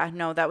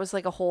that was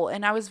like a whole,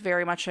 and I was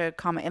very much a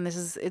comic, and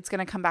it's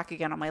gonna come back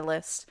again on my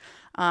list.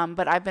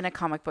 But I've been a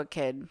comic book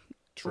kid.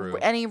 True.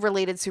 Any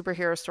related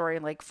superhero story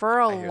like for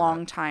a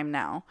long time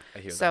now. I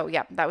hear so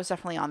yeah, that was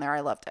definitely on there.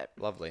 I loved it.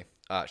 Lovely.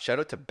 Shout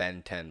out to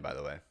Ben 10, by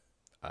the way.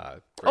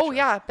 Great Oh show.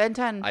 yeah, Ben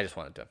 10. I just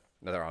wanted to.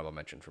 Another honorable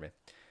mention for me.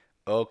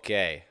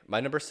 Okay. My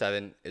number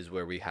 7 is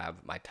where we have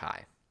my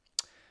tie.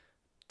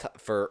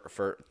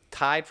 For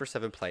tied for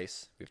 7th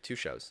place, we have 2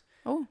 shows.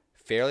 Oh.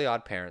 Fairly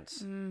Odd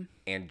Parents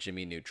and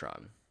Jimmy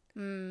Neutron.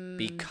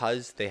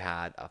 Because they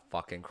had a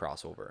fucking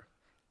crossover.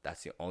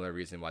 That's the only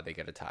reason why they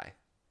get a tie.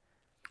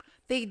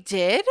 They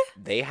did?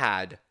 They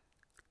had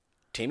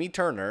Timmy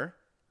Turner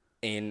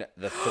in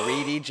the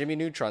 3D Jimmy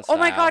Neutron style. Oh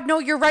my god, no,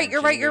 you're right, and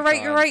you're right, Jimmy you're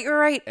right, Neutron you're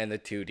right. and the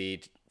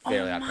 2D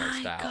Fairly Odd Parents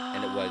style.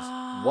 And it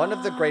was one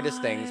of the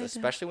greatest things,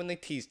 especially when they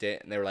teased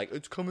it and they were like,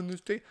 it's coming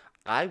this day.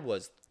 I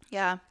was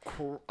Yeah.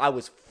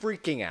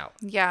 freaking out.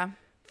 Yeah.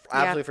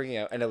 Absolutely freaking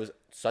out. And it was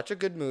such a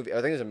good movie. I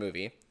think it was a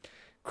movie.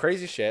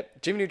 Crazy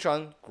shit. Jimmy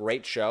Neutron,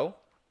 great show.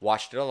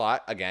 Watched it a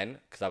lot, again,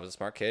 because I was a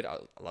smart kid. I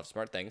love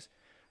smart things.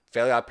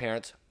 Fairly Odd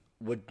Parents.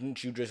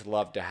 Wouldn't you just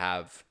love to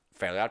have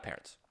Fairly Odd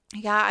Parents?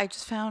 Yeah, I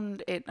just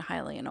found it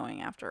highly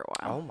annoying after a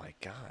while. Oh my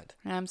god.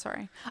 I'm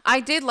sorry. I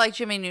did like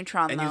Jimmy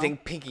Neutron, And though. you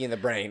think Pinky in the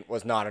Brain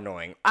was not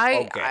annoying? I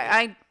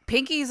Okay.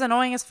 Pinky's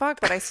annoying as fuck,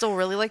 but I still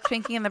really like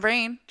Pinky in the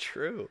Brain.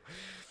 True.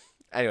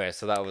 Anyway,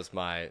 so that was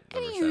my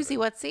number Any 7. Uzi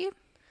whatsy?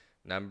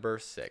 Number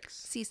 6.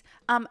 Sees.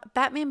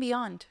 Batman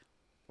Beyond.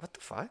 What the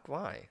fuck?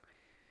 Why?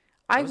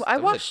 I That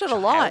was watched it a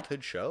lot.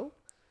 Childhood show?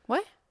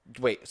 What?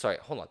 Wait, sorry.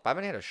 Hold on.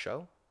 Batman had a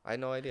show? I had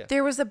no idea.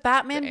 There was a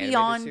Batman The animated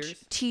Beyond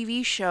series?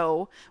 TV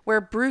show where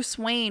Bruce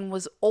Wayne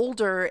was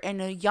older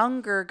and a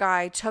younger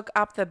guy took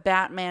up the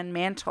Batman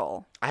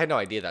mantle. I had no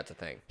idea that's a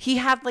thing. He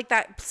had like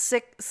that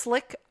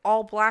slick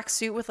all black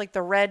suit with like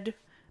the red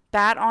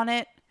bat on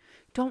it.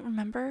 Don't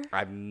remember?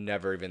 I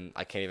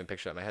can't even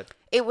picture it in my head.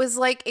 It was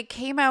like, it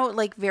came out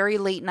like very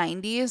late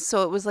 90s.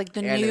 So it was like the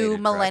Animated, new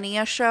correct?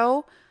 millennia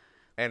show.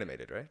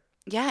 Animated, right?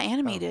 Yeah,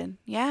 animated.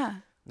 Yeah.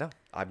 No.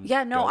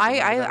 Yeah, no,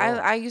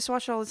 I used to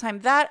watch it all the time.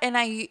 That, and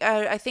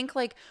I think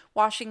like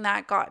watching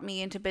that got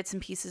me into bits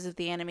and pieces of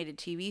the animated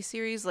TV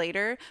series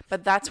later.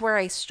 But that's where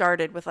I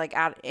started with like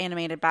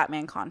animated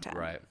Batman content,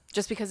 Right.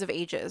 Just because of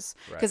ages.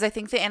 Right. Because I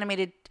think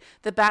the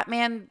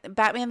Batman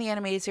the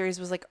animated series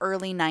was like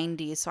early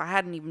 90s, so I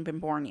hadn't even been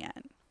born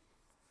yet.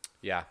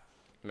 Yeah.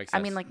 Makes sense.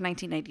 I mean, like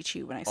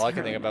 1992 when I. all I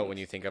can think about when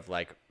you think of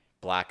like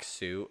black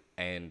suit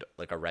and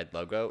like a red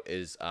logo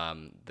is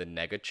the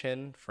Nega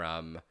Chin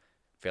from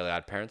Fairly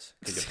Odd Parents.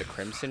 Because you have the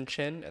Crimson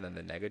Chin and then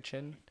the Nega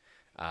Chin.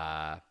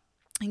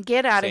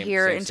 Get out of Same-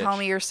 here same and tell stitch.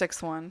 me your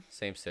sixth one.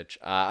 Same stitch.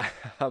 My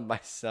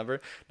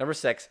number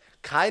 6,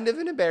 kind of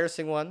an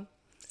embarrassing one,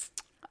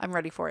 I'm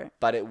ready for it.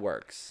 but it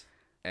works.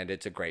 And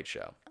it's a great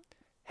show.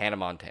 Hannah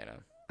Montana.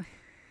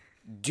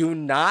 Do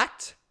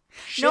not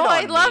shit No, on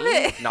I love me.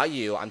 it. Not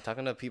you. I'm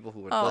talking to people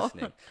who are Oh.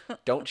 listening.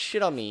 Don't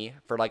shit on me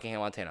for liking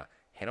Hannah Montana.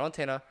 Hannah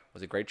Montana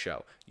was a great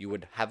show. You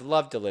would have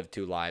loved to live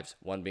 2 lives,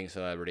 one being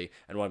celebrity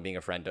and one being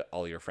a friend to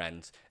all your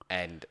friends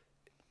and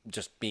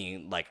just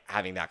being like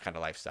having that kind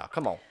of lifestyle.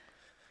 Come on.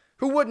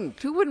 Who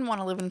wouldn't? Who wouldn't want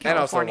to live in And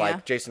also, California?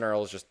 like, Jason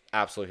Earl is just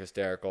absolutely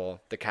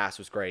hysterical. The cast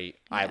was great.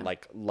 I,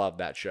 love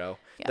that show.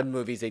 Yeah. The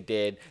movies they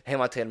did. Hannah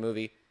Montana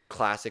movie,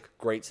 classic,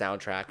 great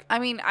soundtrack. I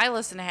mean, I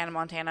listened to Hannah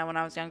Montana when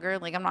I was younger.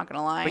 Like, I'm not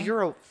gonna lie. But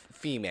you're a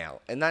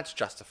female, and that's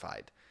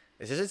justified.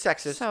 This isn't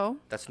sexist. So?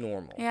 That's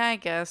normal. Yeah, I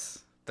guess.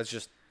 That's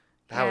just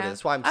how it Yeah. is.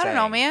 That's why I'm I saying.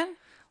 don't know, man.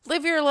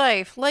 Live your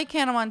life like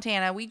Hannah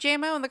Montana. We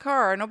jam out in the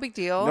car. No big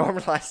deal.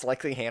 Normalize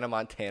liking Hannah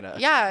Montana.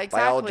 Yeah,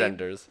 By all exactly.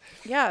 genders.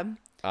 Yeah.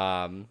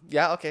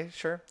 Yeah, okay,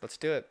 sure. Let's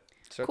do it.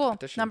 Start the Cool.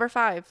 petition. Number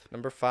 5.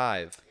 Number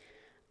 5.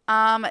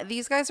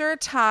 These guys are a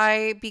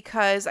tie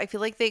because I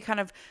feel like they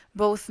kind of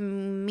both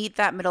meet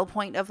that middle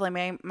point of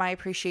like my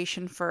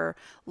appreciation for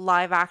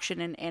live action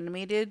and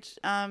animated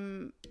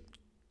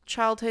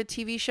childhood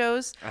TV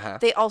shows. Uh-huh.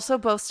 They also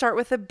both start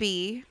with a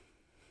B.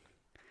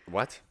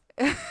 What?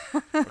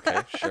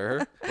 Okay,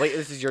 sure. Wait,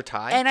 this is your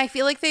tie? And I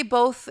feel like they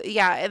both,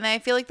 and I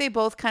feel like they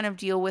both kind of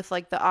deal with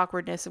like the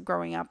awkwardness of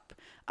growing up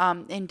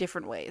in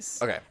different ways.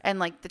 Okay. And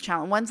like the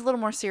challenge. One's a little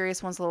more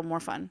serious, one's a little more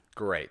fun.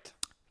 Great.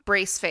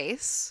 Brace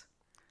Face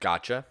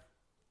Gotcha.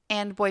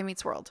 and Boy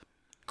Meets World.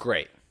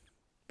 Great.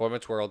 Boy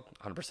Meets World,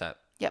 100%.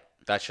 Yep.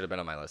 That should have been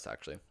on my list,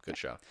 actually. Good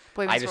show.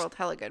 Boy I Meets just- World,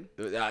 hella good.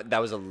 That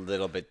was a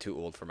little bit too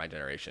old for my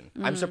generation.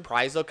 Mm. I'm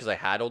surprised, though, because I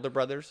had older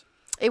brothers,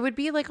 It would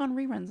be like on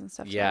reruns and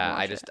stuff. So Yeah,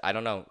 I'd watch it. I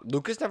don't know.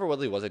 Lucas never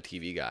really was a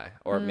TV guy,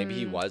 or maybe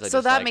he was.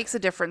 So that makes a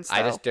difference. Though.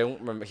 I just don't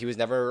remember. He was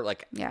never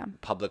like Yeah.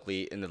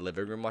 publicly in the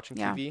living room watching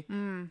Yeah.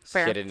 TV.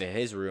 Fair. He had it in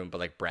his room, but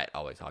like Brett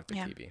always talked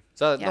Yeah. TV.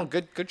 So Yeah. no,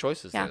 good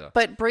choices Yeah, there though.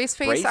 but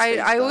Braceface, I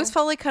Braceface, always though?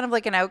 felt like kind of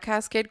like an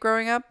outcast kid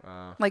growing up,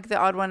 like the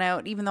odd one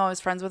out, even though I was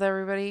friends with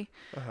everybody.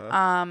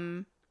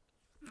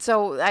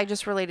 So I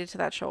just related to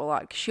that show a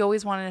lot 'cause she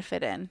always wanted to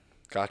fit in.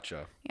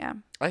 Gotcha. Yeah,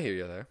 I hear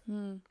you there.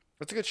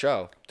 It's a good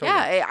show. Totally.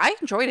 yeah, I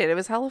enjoyed it. It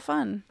was hella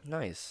fun.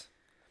 Nice.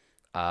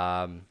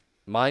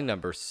 My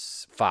number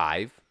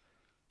 5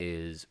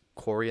 is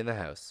Corey in the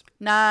House.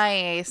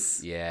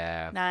 Nice.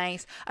 Yeah.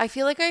 Nice. I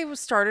feel like I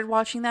started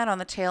watching that on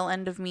the tail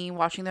end of me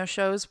watching those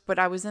shows, but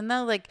I was in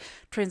the like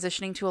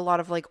transitioning to a lot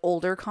of like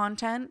older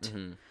content.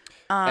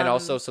 And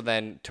also, so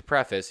then to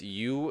preface,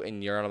 you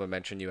in your honorable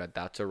mention, you had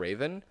That's a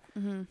Raven.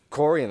 Mm-hmm.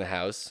 Corey in the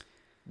House.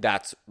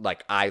 That's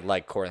like I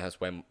like Corey in the House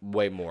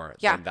way more.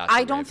 Yeah, than That's a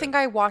I don't Raven. think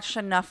I watched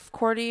enough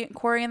Corey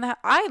in the.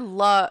 I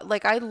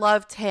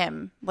loved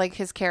him, like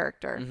his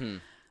character. Mm-hmm.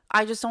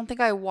 I just don't think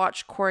I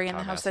watched Corey in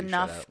the Kyle House Massey,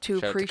 enough shout out. to Shout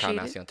out Kyle appreciate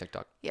Massey it. on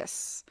TikTok.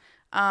 Yes.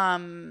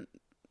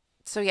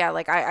 So yeah,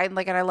 like I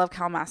like, and I love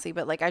Cal Massey,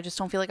 but like I just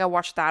don't feel like I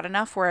watched that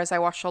enough. Whereas I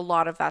watched a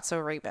lot of That's So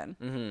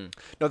Raven.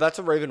 No, That's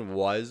a Raven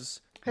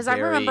was Because I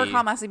remember very-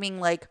 Cal Massey being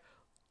like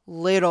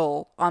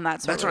little on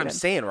That's So That's what I'm Raven.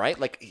 saying, right?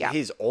 Like Yeah.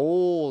 his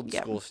old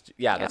Yeah. school.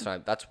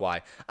 That's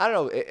why. I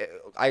don't know.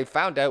 I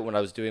found out when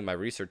I was doing my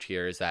research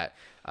here is that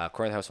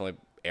Corey in the House only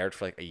aired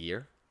for like a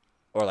year,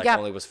 or like Yeah.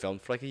 only was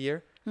filmed for like a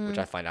year, which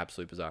I find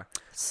absolutely bizarre.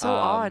 So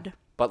odd.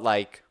 But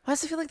like, Why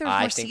does it feel like there was I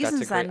more think that's a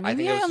seasons great. then? I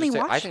Maybe think it I was only just.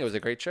 I watched. think it was a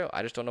great show.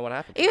 I just don't know what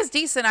happened. It was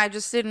decent. I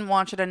just didn't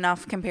watch it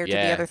enough compared to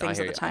the other things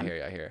at the time.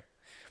 I hear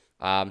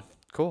you.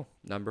 Cool.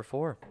 Number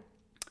 4.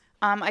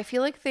 I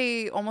feel like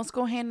they almost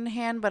go hand in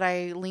hand, but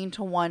I lean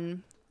to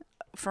one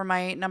for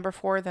my number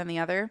 4 than the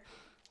other.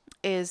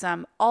 Is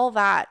All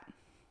That.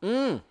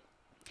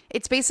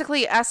 It's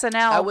basically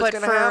SNL, was but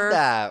gonna have for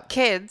that.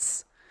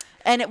 kids,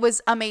 and it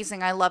was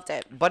amazing. I loved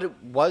it. But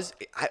it was.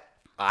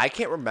 I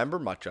can't remember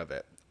much of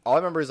it. All I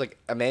remember is like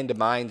Amanda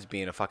Mines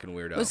being a fucking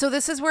weirdo. So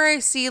this is where I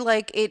see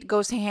like it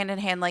goes hand in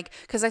hand, like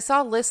because I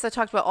saw a list that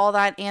talked about All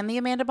That and the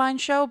Amanda Bynes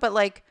Show, but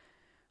like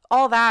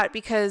All That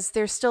because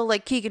there's still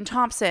like Keegan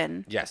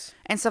Thompson. Yes.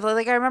 And stuff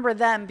like I remember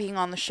them being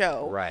on the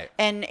show. Right.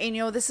 And you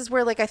know, this is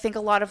where like I think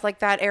a lot of like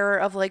that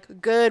era of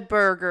like Good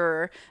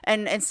Burger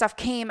and stuff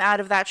came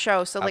out of that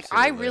show. So like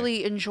I Absolutely.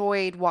 really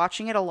enjoyed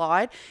watching it a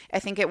lot. I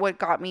think it what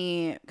got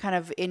me kind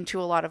of into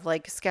a lot of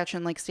like sketch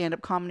and like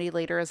stand-up comedy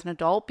later as an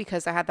adult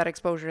because I had that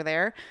exposure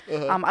there.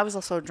 I was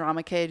also a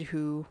drama kid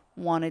who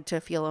wanted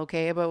to feel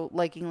okay about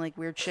liking like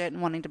weird shit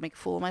and wanting to make a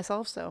fool of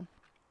myself. So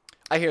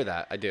I hear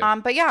that. I do.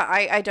 but yeah,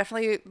 I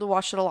definitely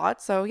watched it a lot.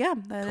 So yeah,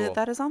 Cool.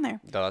 that is on there.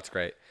 No, that's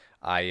great.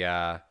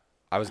 I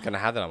was gonna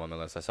have that on my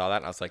list. I saw that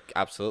and I was like,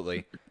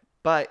 absolutely.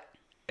 But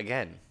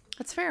again,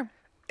 That's fair.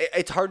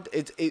 it's hard.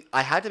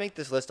 I had to make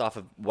this list off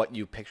of what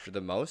you picture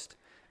the most,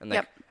 and like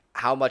Yep.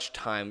 how much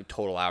time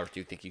total hours do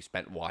you think you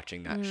spent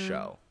watching that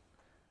show?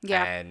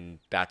 Yeah. And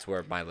that's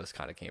where my list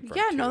kind of came from.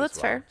 Yeah, too, no, as that's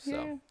well. fair.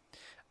 So,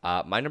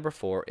 Yeah. my number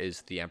 4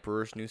 is The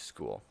Emperor's New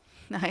School.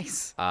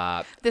 Nice.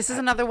 Uh, This is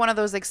another one of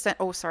those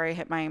Oh, sorry, I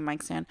hit my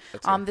mic stand.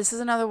 okay. This is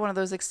another one of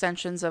those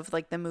extensions of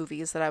like the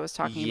movies that I was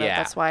talking about. Yeah.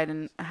 That's why I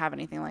didn't have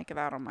anything like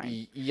that on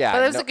mine. yeah,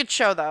 But it was no- a good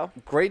show though.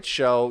 great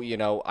show. You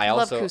know, I Love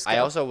also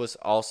Cusco. was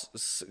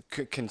also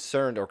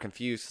concerned or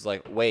confused. It's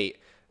like, wait,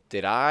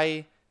 did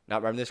I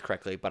not remember this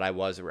correctly? But I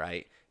was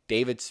right.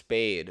 David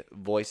Spade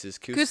voices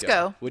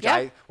Cusco, Cusco,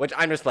 yeah. which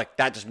I'm just like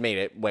that just made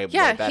it way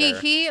Yeah, better.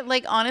 he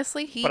like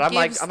honestly he but I'm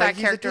gives like, that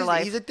character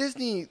life. He's a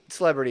Disney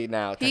celebrity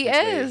now. He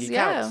technically. is, He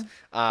yeah.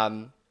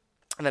 counts.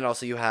 And then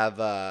also you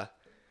have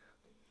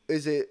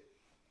is it?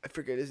 I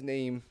forget his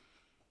name.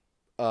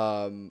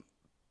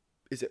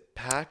 Is it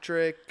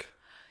Patrick?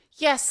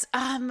 Yes,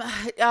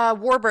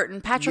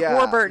 Warburton. Patrick Yeah,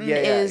 Warburton yeah,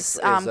 is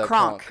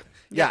Kronk.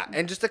 Yeah,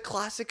 and just a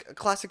classic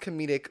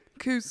comedic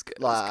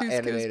Cusco's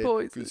animated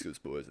poison. Cusco's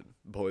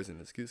poison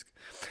is Cusco.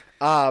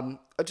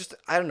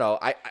 I don't know.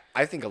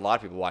 I think a lot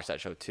of people watch that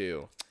show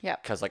too. Yeah.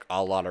 Because like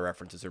a lot of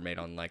references are made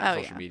on like Oh,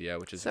 social yeah. media,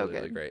 which is So really,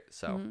 really good. great.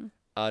 So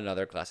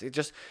another classic.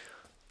 Just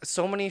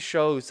so many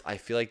shows I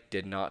feel like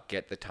did not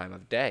get the time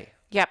of day.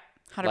 Yep,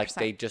 100%.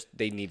 Like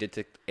they needed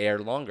to air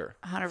longer,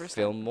 100%.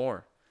 film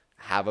more,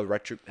 have a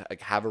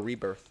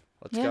rebirth.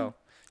 Let's Yeah. go.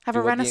 Have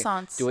Do a what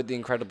renaissance. Do what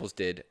The Incredibles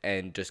did,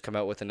 and just come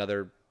out with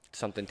another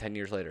something 10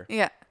 years later.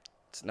 Yeah.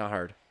 It's not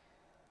hard.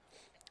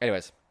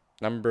 Anyways,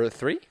 number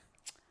 3.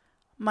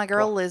 My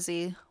girl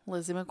Lizzie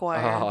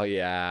McGuire. Oh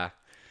yeah,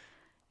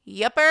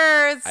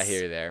 Yuppers. I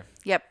hear you there.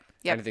 Yep.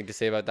 Yep. Anything to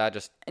say about that?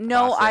 Just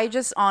No, classic? I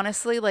just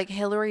honestly like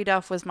Hillary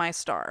Duff was my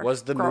star.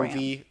 Was the growing up.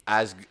 movie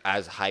as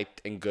hyped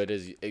and good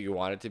as you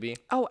wanted it to be?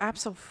 Oh,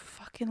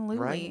 absolutely.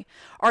 Right?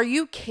 Are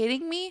you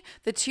kidding me?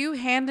 The two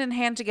hand in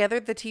hand together,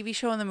 the TV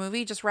show and the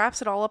movie, just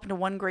wraps it all up into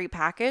one great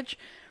package.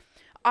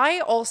 I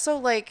also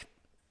like.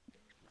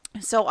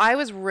 So I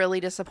was really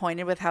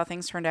disappointed with how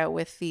things turned out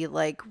with the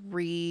like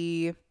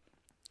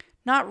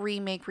not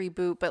remake,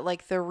 reboot, but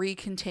like the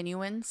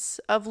recontinuance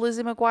of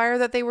Lizzie McGuire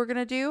that they were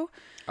gonna do.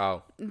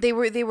 Oh, They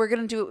were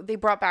gonna do. They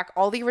brought back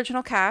all the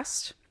original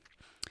cast.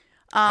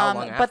 how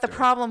long But the after?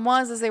 problem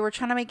was they were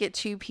trying to make it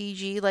too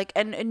PG. Like,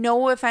 and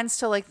no offense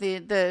to like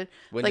the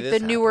When like did the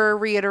this newer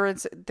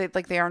reiterants,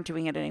 they aren't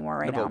doing it anymore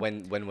right No, now.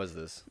 but when was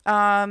this?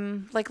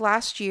 Like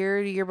last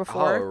year, the year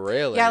before. Oh,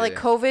 really? Yeah, like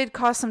COVID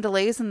caused some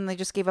delays, and they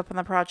just gave up on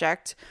the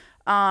project.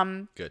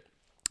 Good.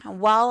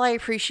 While I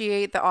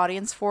appreciate the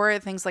audience for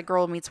it, things like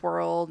Girl Meets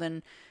World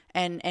and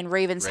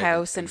Raven's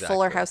House and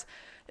Fuller exactly. House,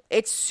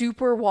 it's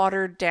super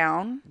watered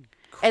down.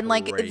 And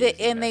like they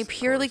Craziness, of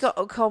purely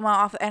come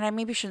off, and I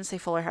maybe shouldn't say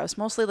Fuller House,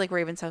 mostly like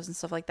Raven's House and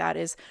stuff like that.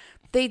 Is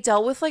they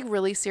dealt with like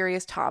really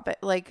serious topic,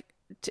 like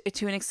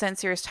to an extent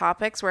serious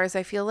topics. Whereas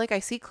I feel like I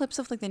see clips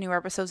of like the newer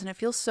episodes, and it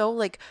feels so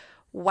like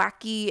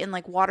wacky and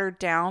like watered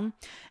down.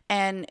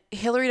 And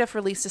Hilary Duff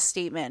released a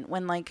statement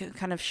when like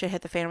kind of shit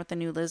hit the fan with the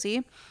new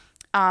Lizzie,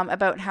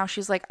 about how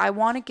she's like, I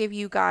want to give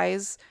you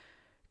guys,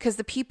 because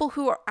the people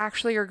who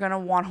actually are going to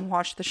want to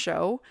watch the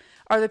show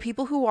are the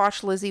people who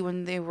watched Lizzie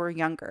when they were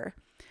younger,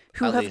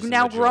 who At have least the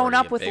now grown majority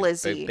up of with big-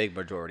 Lizzie. Big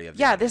majority of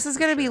Yeah, them, this is for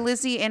going to be sure.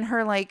 Lizzie in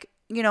her like,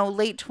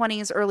 late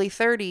 20s, early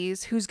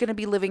 30s, who's going to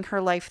be living her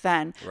life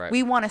then. Right.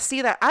 We want to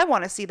see that. I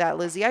want to see that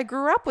Lizzie. I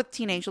grew up with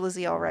teenage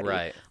Lizzie already.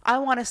 Right. I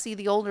want to see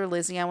the older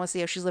Lizzie. I want to see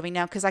how she's living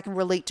now because I can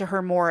relate to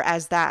her more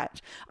as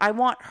that. I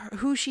want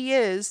who she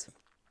is,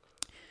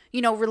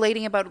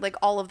 relating about like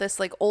all of this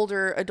like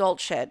older adult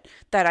shit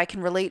that I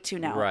can relate to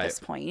now at this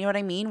Right. point. You know what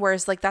I mean?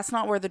 Whereas like that's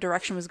not where the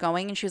direction was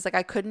going. And she was like,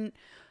 I couldn't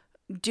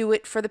do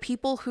it for the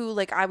people who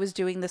like I was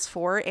doing this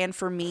for and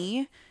for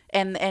me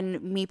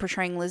and me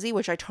portraying Lizzie,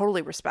 which I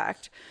totally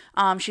respect.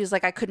 She's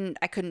like, I couldn't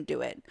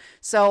do it.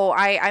 So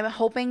I'm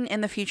hoping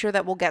in the future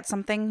that we'll get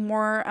something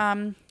more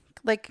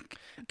like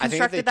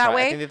constructed that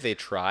way. I think if they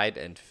tried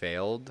and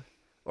failed,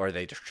 or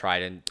they just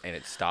tried and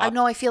it stopped. I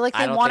know, I feel like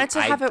they don't wanted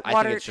think- to have it I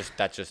watered. think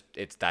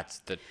that's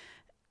the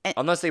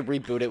unless they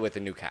reboot it with a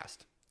new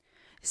cast.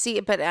 See,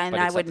 but it's I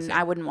not the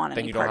same. wouldn't want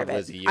Then any you don't part of have it.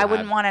 Lizzie, you I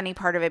wouldn't have want any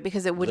part of it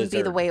because it wouldn't be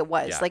the Lizard. way it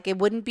was. Yeah. Like it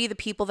wouldn't be the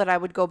people that I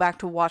would go back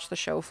to watch the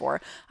show for.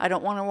 I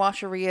don't want to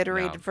watch a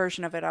reiterated No.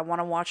 version of it. I want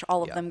to watch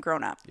all of Yeah. them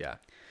grown up. Yeah.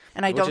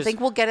 And I Which don't is- think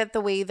we'll get it the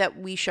way that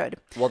we should.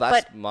 Well,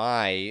 that's But,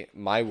 my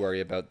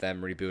worry about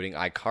them rebooting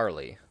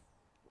iCarly.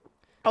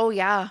 oh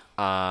yeah.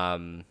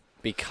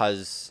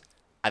 Because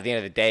at the end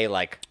of the day,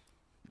 like,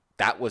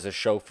 that was a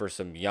show for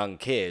some young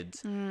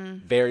kids,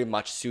 Mm. very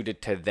much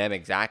suited to them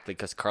exactly,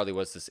 because Carly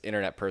was this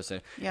internet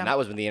person, Yeah. and that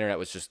was when the internet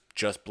was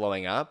just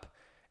blowing up,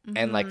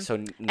 and like so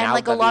now Mm-hmm. And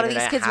like a that the lot of these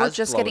internet kids were has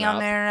just blown getting on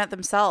up, the internet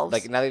themselves.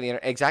 like now that the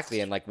internet,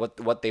 exactly, and like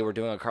what they were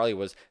doing on Carly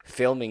was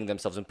filming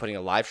themselves and putting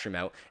a live stream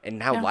out, and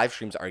now live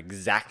streams are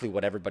exactly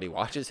what everybody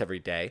watches every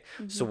day.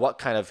 So Mm-hmm. what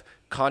kind of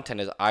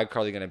content is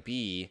iCarly going to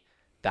be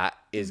that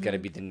is going to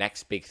be the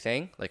next big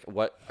thing? Like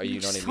what are you know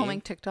just what I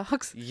mean? filming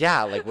TikToks.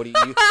 Yeah, like what do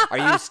you are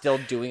you still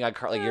doing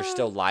iCarly? Like you're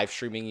still live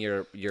streaming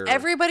your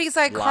Everybody's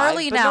like live?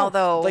 Carly But now, no,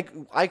 though. Like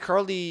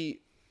iCarly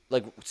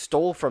like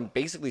stole from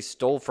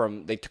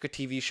they took a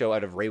TV show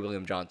out of Ray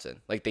William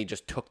Johnson. Like they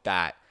just took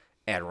that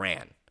and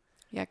ran.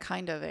 yeah,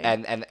 kind of. Eh?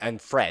 And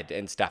Fred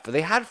and stuff.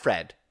 They had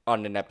Fred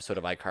on an episode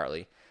of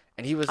iCarly.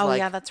 And he was Oh, like,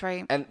 yeah, that's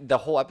right. And the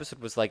whole episode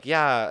was like,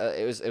 yeah,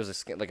 it was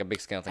like a big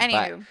scandal thing.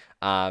 Anywho.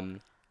 But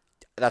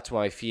that's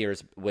my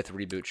fears with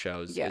reboot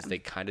shows Yeah. is they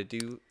kind of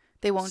do.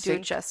 They won't do it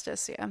sync.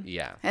 justice, yeah.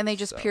 Yeah, And they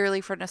just so. purely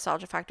for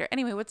nostalgia factor.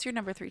 Anyway, what's your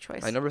number 3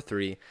 choice? My number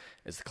 3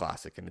 is the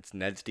classic, and it's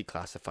Ned's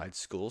Declassified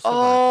School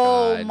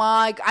Oh Survival Guide.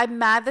 my! I'm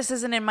mad this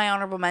isn't in my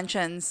honorable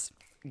mentions.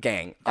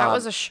 Gang. That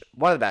was a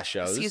one of the best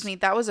shows. Excuse me,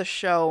 that was a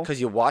show. Because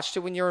you watched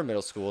it when you were in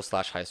middle school /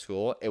 high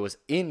school. It was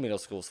in middle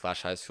school /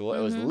 high school. It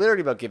was Mm-hmm.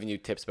 literally about giving you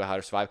tips about how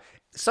to survive.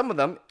 Some of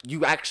them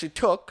you actually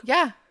took.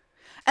 Yeah.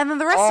 And then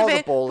the rest All of the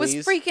it was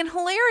bullies. freaking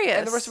hilarious.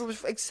 And the rest of it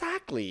was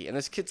exactly. And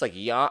this kid's like,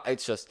 yeah,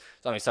 it's just.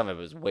 I mean, some of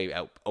it was way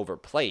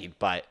overplayed,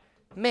 but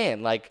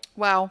man, like,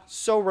 Wow.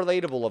 so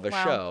relatable of a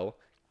Wow. show,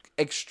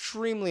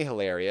 extremely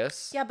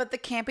hilarious. Yeah, but the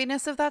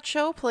campiness of that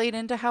show played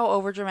into how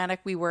overdramatic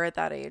we were at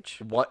that age.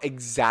 What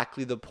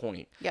exactly the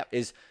point? Yep.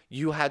 Is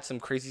you had some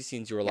crazy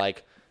scenes. You were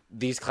like,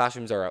 these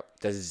classrooms are a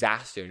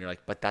disaster, and you're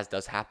like, but that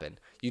does happen.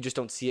 You just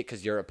don't see it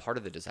because you're a part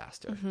of the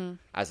disaster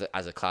as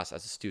a class,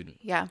 as a student.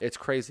 Mm-hmm. Yeah. It's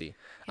crazy.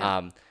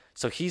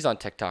 So he's on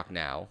TikTok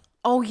now.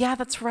 Oh yeah,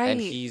 that's right.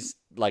 And he's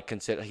like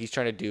he's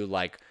trying to do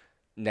like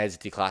Ned's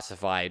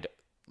Declassified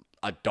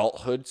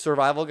Adulthood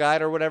Survival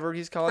Guide or whatever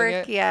he's calling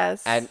Frick, it.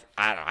 yes. And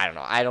I don't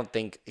know. I don't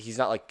think he's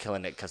not like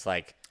killing it because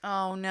like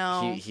Oh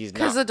no. he's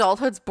because not-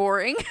 adulthood's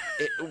boring.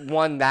 it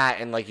won that,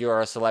 and like you're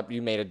a celeb,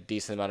 you made a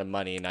decent amount of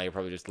money, and now you're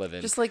probably just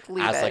living Just, like,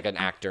 leave as it. like an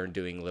actor and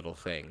doing little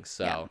things.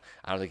 So Yeah.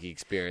 I don't think he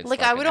experienced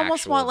like I would an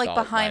almost actual want like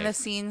adult behind life.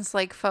 the scenes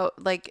like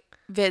like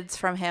vids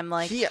from him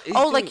like He's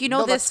like doing- you know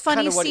no, this that's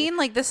funny kinda what he- scene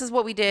like this is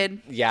what we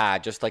did. Yeah,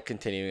 just like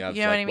continuing of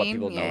You know like what I what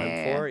people mean? know Yeah,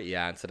 him yeah, for.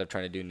 Yeah, instead of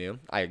trying to do new.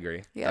 I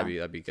agree. Yeah.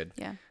 That'd be good.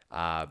 Yeah.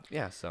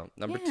 Yeah. So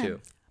number Yeah.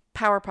 2.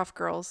 Powerpuff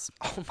Girls.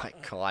 Oh my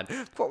god.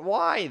 But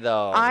why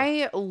though?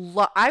 I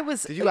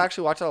was. Did you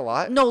actually watch it a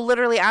lot? No,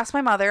 literally. Ask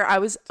my mother. I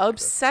was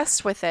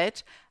obsessed with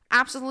it.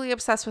 Absolutely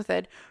obsessed with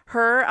it.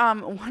 Her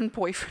one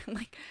boyfriend,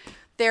 like,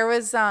 there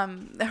was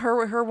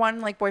her one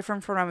like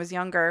boyfriend from when I was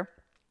younger.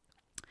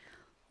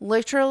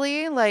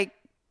 Literally, like,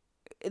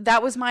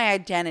 that was my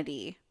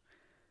identity.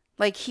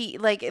 Like,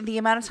 the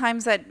amount of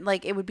times that,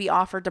 like, it would be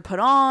offered to put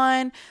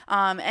on,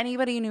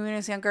 anybody who knew when I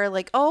was younger,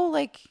 like, oh,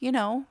 like, you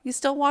know, you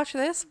still watch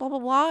this, blah, blah,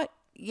 blah.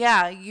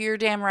 Yeah, you're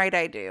damn right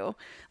I do.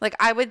 Like,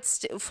 I would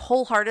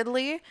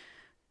wholeheartedly,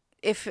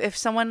 if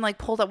someone, like,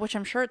 pulled up, which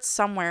I'm sure it's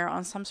somewhere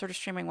on some sort of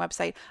streaming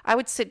website, I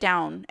would sit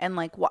down and,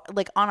 like,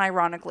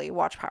 unironically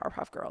watch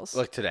Powerpuff Girls.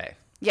 Like today.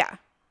 Yeah.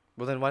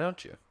 Well, then why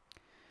don't you?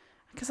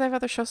 Because I have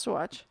other shows to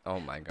watch. Oh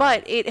my god.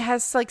 But it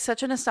has, like,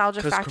 such a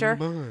nostalgia factor.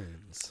 Criminal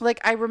Minds. Like,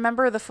 I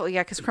remember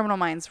because Criminal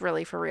Minds,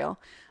 really, for real.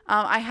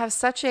 I have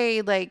such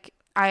a, like,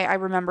 I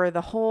remember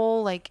the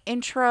whole, like,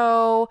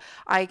 intro.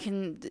 I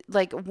can,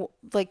 like,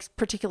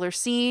 particular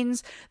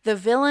scenes. The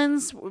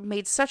villains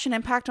made such an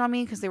impact on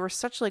me because they were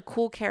such, like,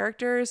 cool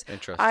characters.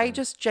 Interesting. I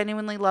just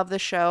genuinely love the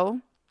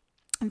show.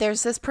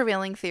 There's this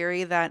prevailing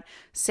theory that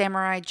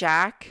Samurai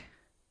Jack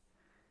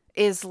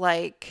is,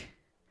 like,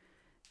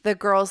 the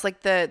girls,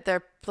 like,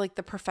 the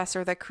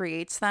professor that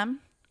creates them.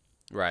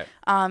 Right.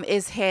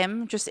 Is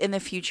him just in the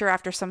future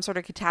after some sort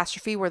of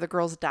catastrophe where the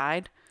girls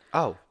died.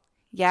 Oh.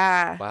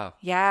 Yeah. Wow.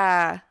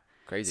 Yeah.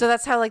 Crazy. So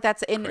that's how, like,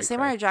 that's in Cray,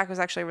 Samurai cray. Jack was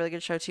actually a really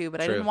good show too,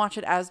 but I True. didn't watch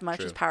it as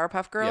much as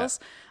Powerpuff Girls.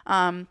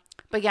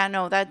 But yeah,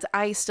 no,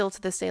 I still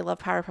to this day love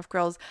Powerpuff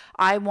Girls.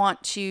 I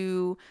want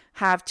to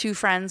have two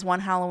friends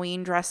one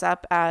Halloween dress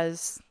up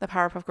as the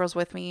Powerpuff Girls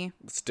with me.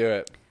 Let's do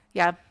it.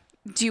 Yeah.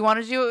 Do you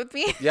want to do it with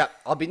me? Yeah,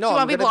 I'm you gonna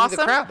want me be the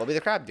Blossom? crab. I'll be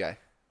the crab guy.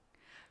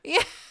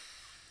 Yeah.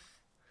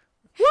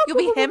 You'll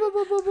be him.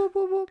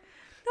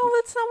 No,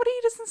 that's not what he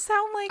doesn't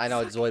sound like. I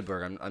know it's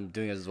Zoidberg. I'm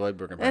doing a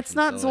Zoidberg impression. It's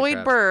not so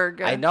like crab.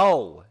 Zoidberg. I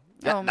know.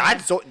 Oh,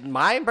 That's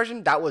my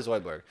impression. That was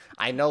Zoidberg.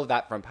 I know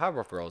that from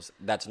Powerpuff Girls.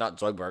 That's not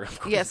Zoidberg. Of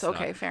course Yes, it's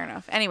okay, fair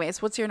enough.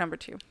 Anyways, what's your number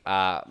 2?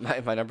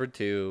 not. My number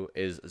 2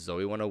 is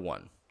Zoe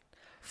 101.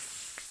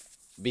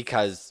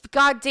 Because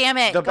God damn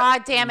it.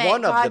 God damn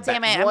it. God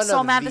damn it. I'm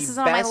so mad this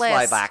isn't on my list.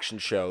 live action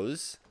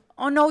shows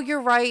Oh, no,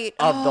 you're right.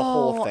 of the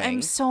whole thing.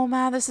 I'm so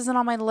mad this isn't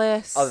on my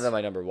list. other than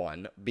my number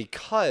 1,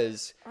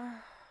 because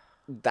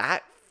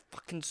that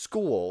fucking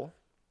school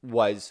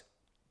was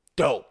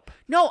dope.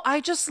 No,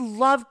 I just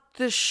loved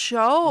the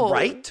show.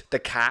 Right? The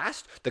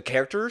cast, the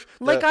characters,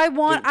 Like, the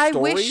I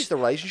stories, wish the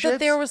relationships. that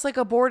there was, like,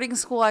 a boarding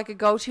school I could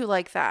go to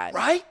like that.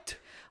 Right?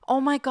 Oh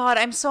my God,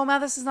 I'm so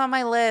mad this is not on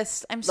my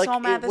list. I'm Like, so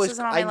mad it this was,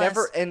 isn't on my I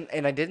never, list.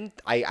 and I didn't,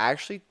 I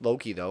actually,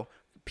 low-key though,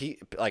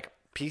 like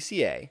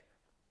PCA,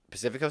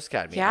 Pacific Coast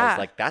Academy, I Yeah. was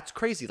like, that's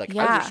crazy. Like, I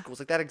Yeah. wish schools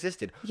like that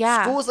existed.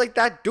 Yeah. Schools like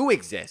that do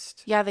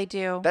exist. Yeah, they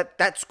do.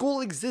 That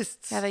school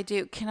exists. Yeah, they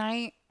do. Can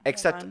I?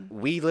 Except hold on.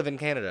 we live in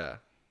Canada,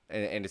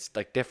 and it's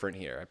like different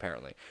here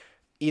apparently.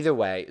 Either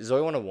way,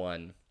 Zoe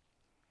 101.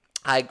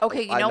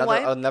 Okay, you know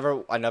what?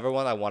 Another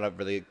one I want to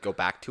really go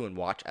back to and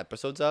watch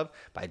episodes of,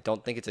 but I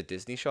don't think it's a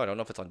Disney show. I don't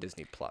know if it's on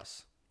Disney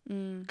Plus.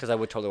 Because I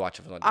would totally watch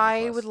it if it was on Disney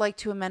I Plus. would like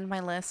to amend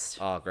my list.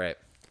 Oh, great.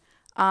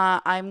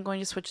 I'm going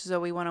to switch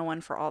Zoe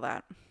 101 for all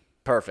that.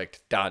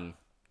 Perfect. Done.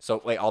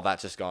 So wait, all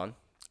that's just gone.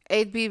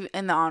 It'd be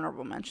in the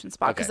honorable mention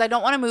spot because Okay. I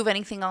don't want to move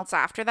anything else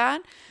after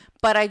that.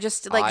 But I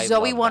just like I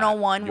Zoe love that.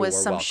 101 was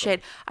You're some welcome.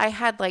 shit. I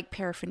had like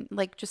paraffin,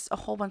 like just a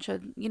whole bunch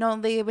of, you know,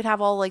 they would have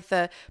all like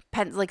the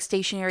like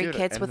stationary Dude,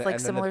 kits and with the- like and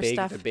then similar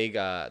stuff. The big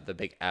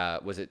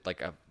was it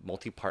like a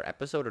multi-part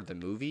episode of the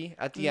movie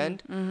at the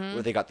end mm-hmm.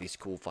 where they got these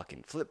cool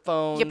fucking flip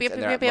phones Yep, yep,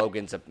 and yep, they're yep, at yep.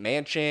 Logan's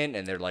mansion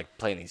and they're like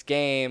playing these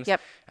games.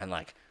 Yep. And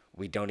like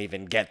we don't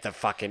even get the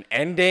fucking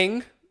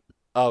ending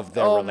of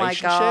their Oh my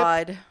relationship.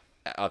 God.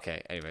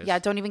 Okay, anyways. Yeah,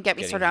 don't even get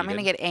me Getting started. I'm going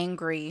to heated. get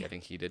angry.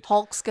 Getting heated.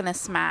 Hulk's going to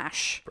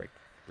smash. Break.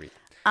 Breathe.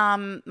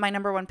 My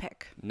number 1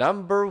 pick.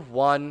 Number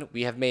 1,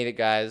 we have made it,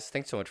 guys.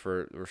 Thanks so much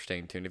for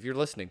staying tuned. If you're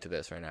listening to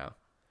this right now.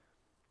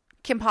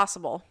 Kim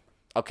Possible.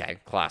 Okay,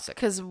 classic.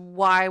 Because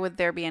why would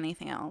there be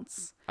anything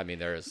else? I mean,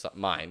 there is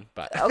mine,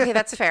 but Okay,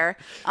 that's fair.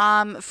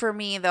 For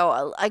me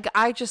though, like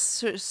I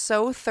just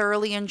so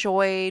thoroughly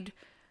enjoyed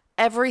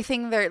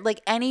everything there, like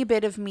any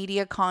bit of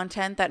media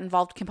content that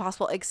involved Kim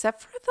Possible,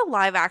 except for the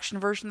live action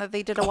version that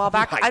they did a while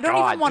back. my I don't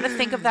God. even want to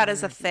think of that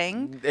as a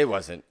thing. it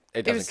wasn't. It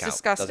It doesn't was count.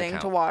 disgusting Doesn't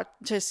to count. watch,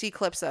 to see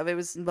clips of. It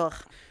was, ugh.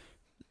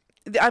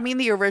 I mean,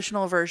 the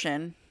original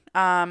version.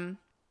 I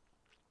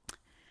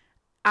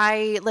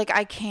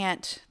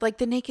can't, like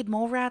the Naked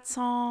Mole Rat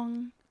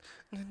song.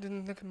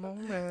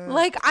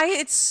 Like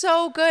it's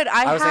so good.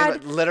 I was had saying,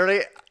 but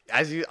literally,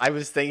 I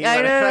was thinking. I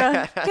about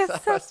know. it.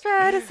 Just so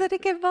bad. It's a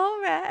naked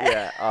mole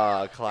rat.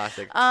 Yeah,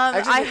 classic. I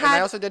Actually, and I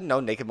had- also didn't know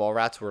naked mole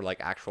rats were like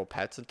actual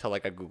pets until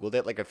like I googled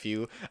it like a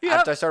few Yep.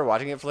 after I started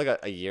watching it for like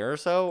a year or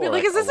so. You're or,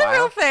 like, is this a while.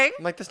 real thing?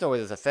 I'm like, there's no way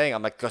this is a thing.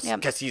 I'm like, because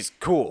Yep. he's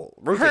cool.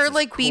 Rufus Her, is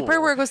like, cool.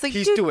 beeper where it goes like,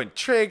 he's doot. doing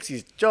tricks.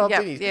 He's jumping.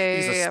 Yep. He's, Yeah,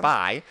 he's yeah, a yeah.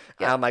 spy. And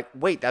Yep. I'm like,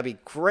 wait, that'd be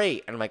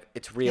great. And I'm like,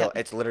 it's real. Yep.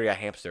 It's literally a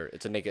hamster.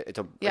 It's a naked. It's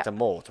Yep. a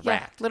mole. It's a Yeah,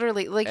 rat.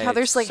 literally. Like And how it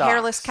there's like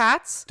hairless sucks.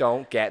 cats.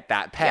 Don't get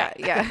that pet.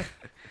 Yeah.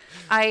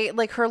 I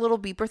like her little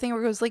beeper thing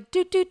where it goes like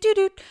doot doot doot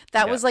doot.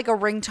 That Yeah. was like a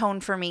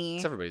ringtone for me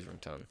It's everybody's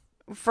ringtone.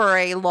 for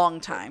a long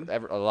time.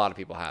 A lot of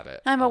people have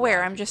it. I'm A lot aware.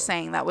 of I'm just people.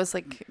 saying that was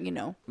like,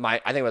 I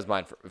think it was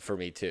mine for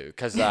me too,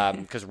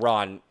 because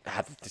Ron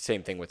had the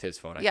same thing with his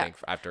phone. I yeah. think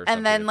after. some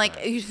And then period of like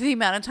time. the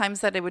amount of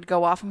times that it would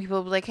go off and people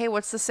would be like, "Hey,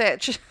 what's the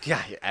sitch?"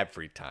 yeah,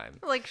 every time.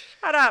 Like,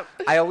 shut up.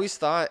 I always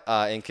thought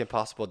in Kim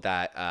Possible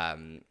that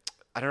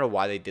I don't know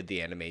why they did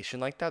the animation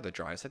like that, the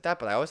drawings like that,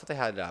 but I always thought they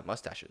had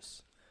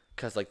mustaches,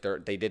 because like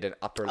they did an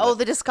upper. Oh, lip.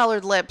 the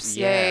discolored lips.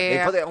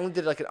 Yeah. They only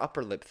did like an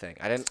upper lip thing.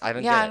 I didn't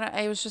Yeah, get it.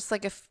 no, it was just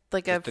like a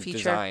The feature.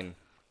 design,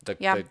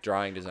 Yeah. the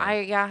drawing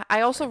design.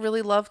 I also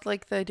really loved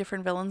like the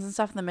different villains and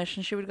stuff and the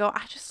mission she would go.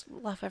 I just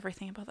love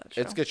everything about that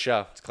show. It's a good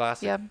show. It's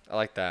classic. Yeah. I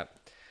like that.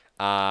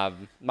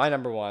 My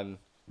number one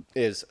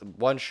is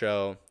one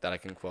show that I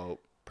can quote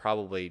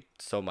probably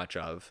so much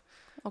of.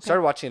 Okay.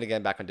 Started watching it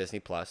again back on Disney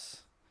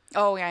Plus.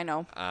 Oh yeah, I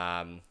know.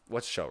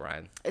 What's the show,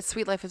 Ryan? It's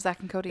Sweet Life of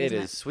Zach and Cody. It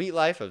Isn't is Sweet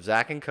Life of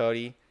Zach and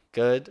Cody.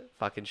 Good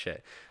fucking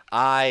shit.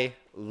 I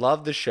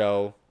love the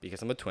show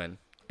because I'm a twin.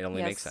 It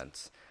only makes Yes.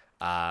 sense.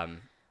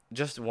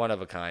 Just one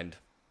of a kind.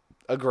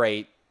 A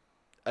great,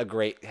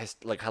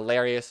 like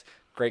hilarious,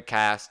 great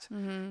cast.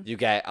 Mm-hmm. You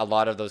get a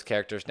lot of those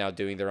characters now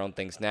doing their own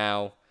things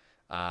now.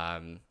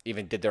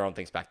 Even did their own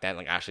things back then.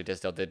 Like Ashley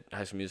Tisdale did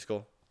High School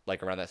Musical,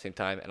 like around that same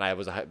time, and I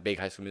was a big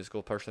High School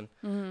Musical person.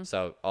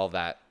 So all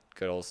that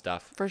good old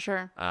stuff. For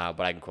sure. But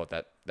I can quote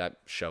that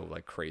show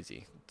like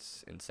crazy.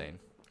 It's insane.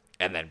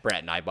 And then Brett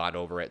and I bond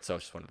over it, so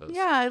it's just one of those.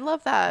 Yeah, I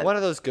love that. One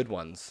of those good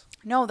ones.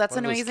 No, that's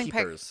One an of those amazing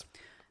pick. keepers.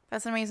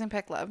 That's an amazing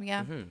pick, love.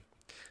 Yeah.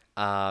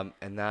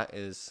 And that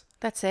is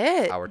That's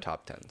it. our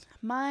top 10s.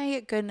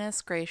 My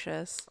goodness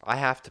gracious. I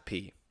have to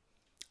pee.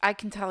 I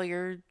can tell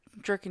you're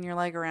jerking your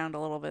leg around a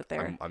little bit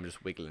there. I'm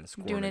just wiggling and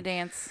squirming. Doing a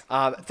dance.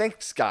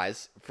 Thanks,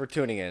 guys, for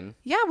tuning in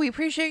Yeah, we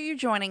appreciate you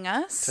joining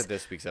us. to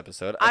this week's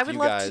episode. I If would you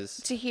love guys,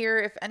 to hear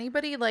if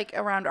anybody like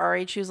around our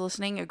age who's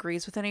listening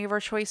agrees with any of our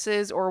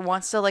choices or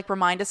wants to like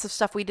remind us of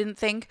stuff we didn't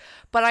think.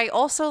 But I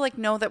also like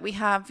know that we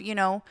have,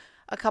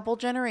 a couple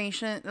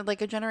generation,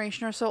 like a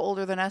generation or so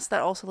older than us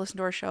that also listen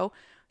to our show.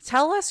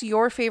 Tell us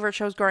your favorite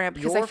shows growing up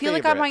because I Your feel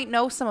like I favorite. might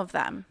know some of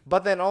them.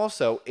 But then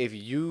also, if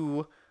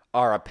you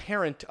are a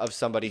parent of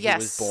somebody who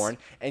was Yes. born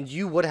and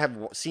you would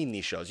have seen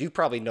these shows, you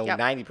probably know Yep.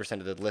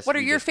 90% of the list. What are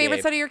we your just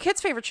favorites gave. out of your kids'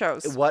 favorite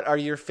shows? What are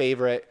your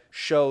favorite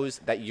shows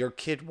that your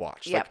kid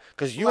watched? Yep.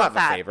 Because you Love have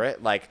that. a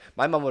favorite. Like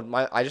my mom would.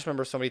 I just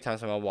remember so many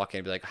times my mom would walk in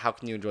and be like, "How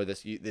can you enjoy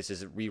this? This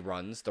is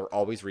reruns. They're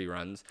always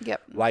reruns.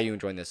 Yep. Why are you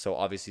enjoying this?" So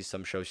obviously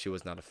some shows she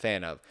was not a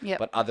fan of. Yep.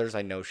 But others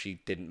I know she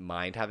didn't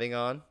mind having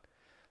on.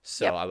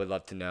 So Yep. I would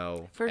love to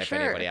know For if sure.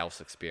 anybody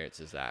else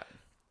experiences that.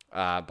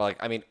 But like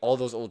I mean, all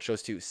those old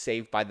shows too.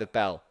 Saved by the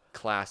Bell,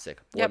 classic.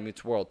 Boy Yep. Mm-hmm.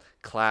 Meets World,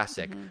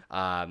 classic.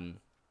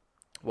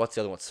 What's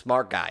the other one?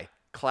 Smart Guy,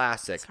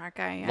 classic. Smart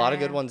Guy, A lot of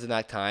yeah. good ones in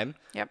that time.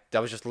 Yep.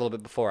 That was just a little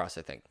bit before us,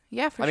 I think.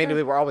 Yeah, for I mean, sure.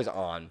 we were always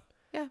on.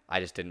 Yeah. I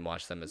just didn't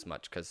watch them as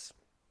much because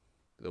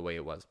the way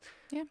it was.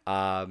 Yeah.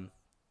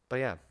 But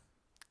yeah.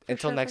 Until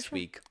sure, for next sure.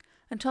 week.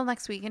 Until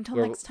next week. Until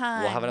we're- next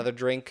time. We'll have another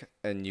drink,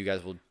 and you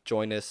guys will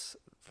join us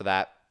for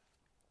that.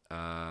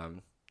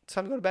 It's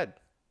time to go to bed.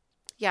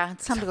 Yeah,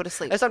 it's time to go to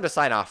sleep. It's time to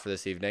sign off for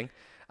this evening.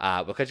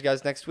 We'll catch you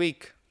guys next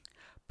week.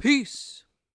 Peace.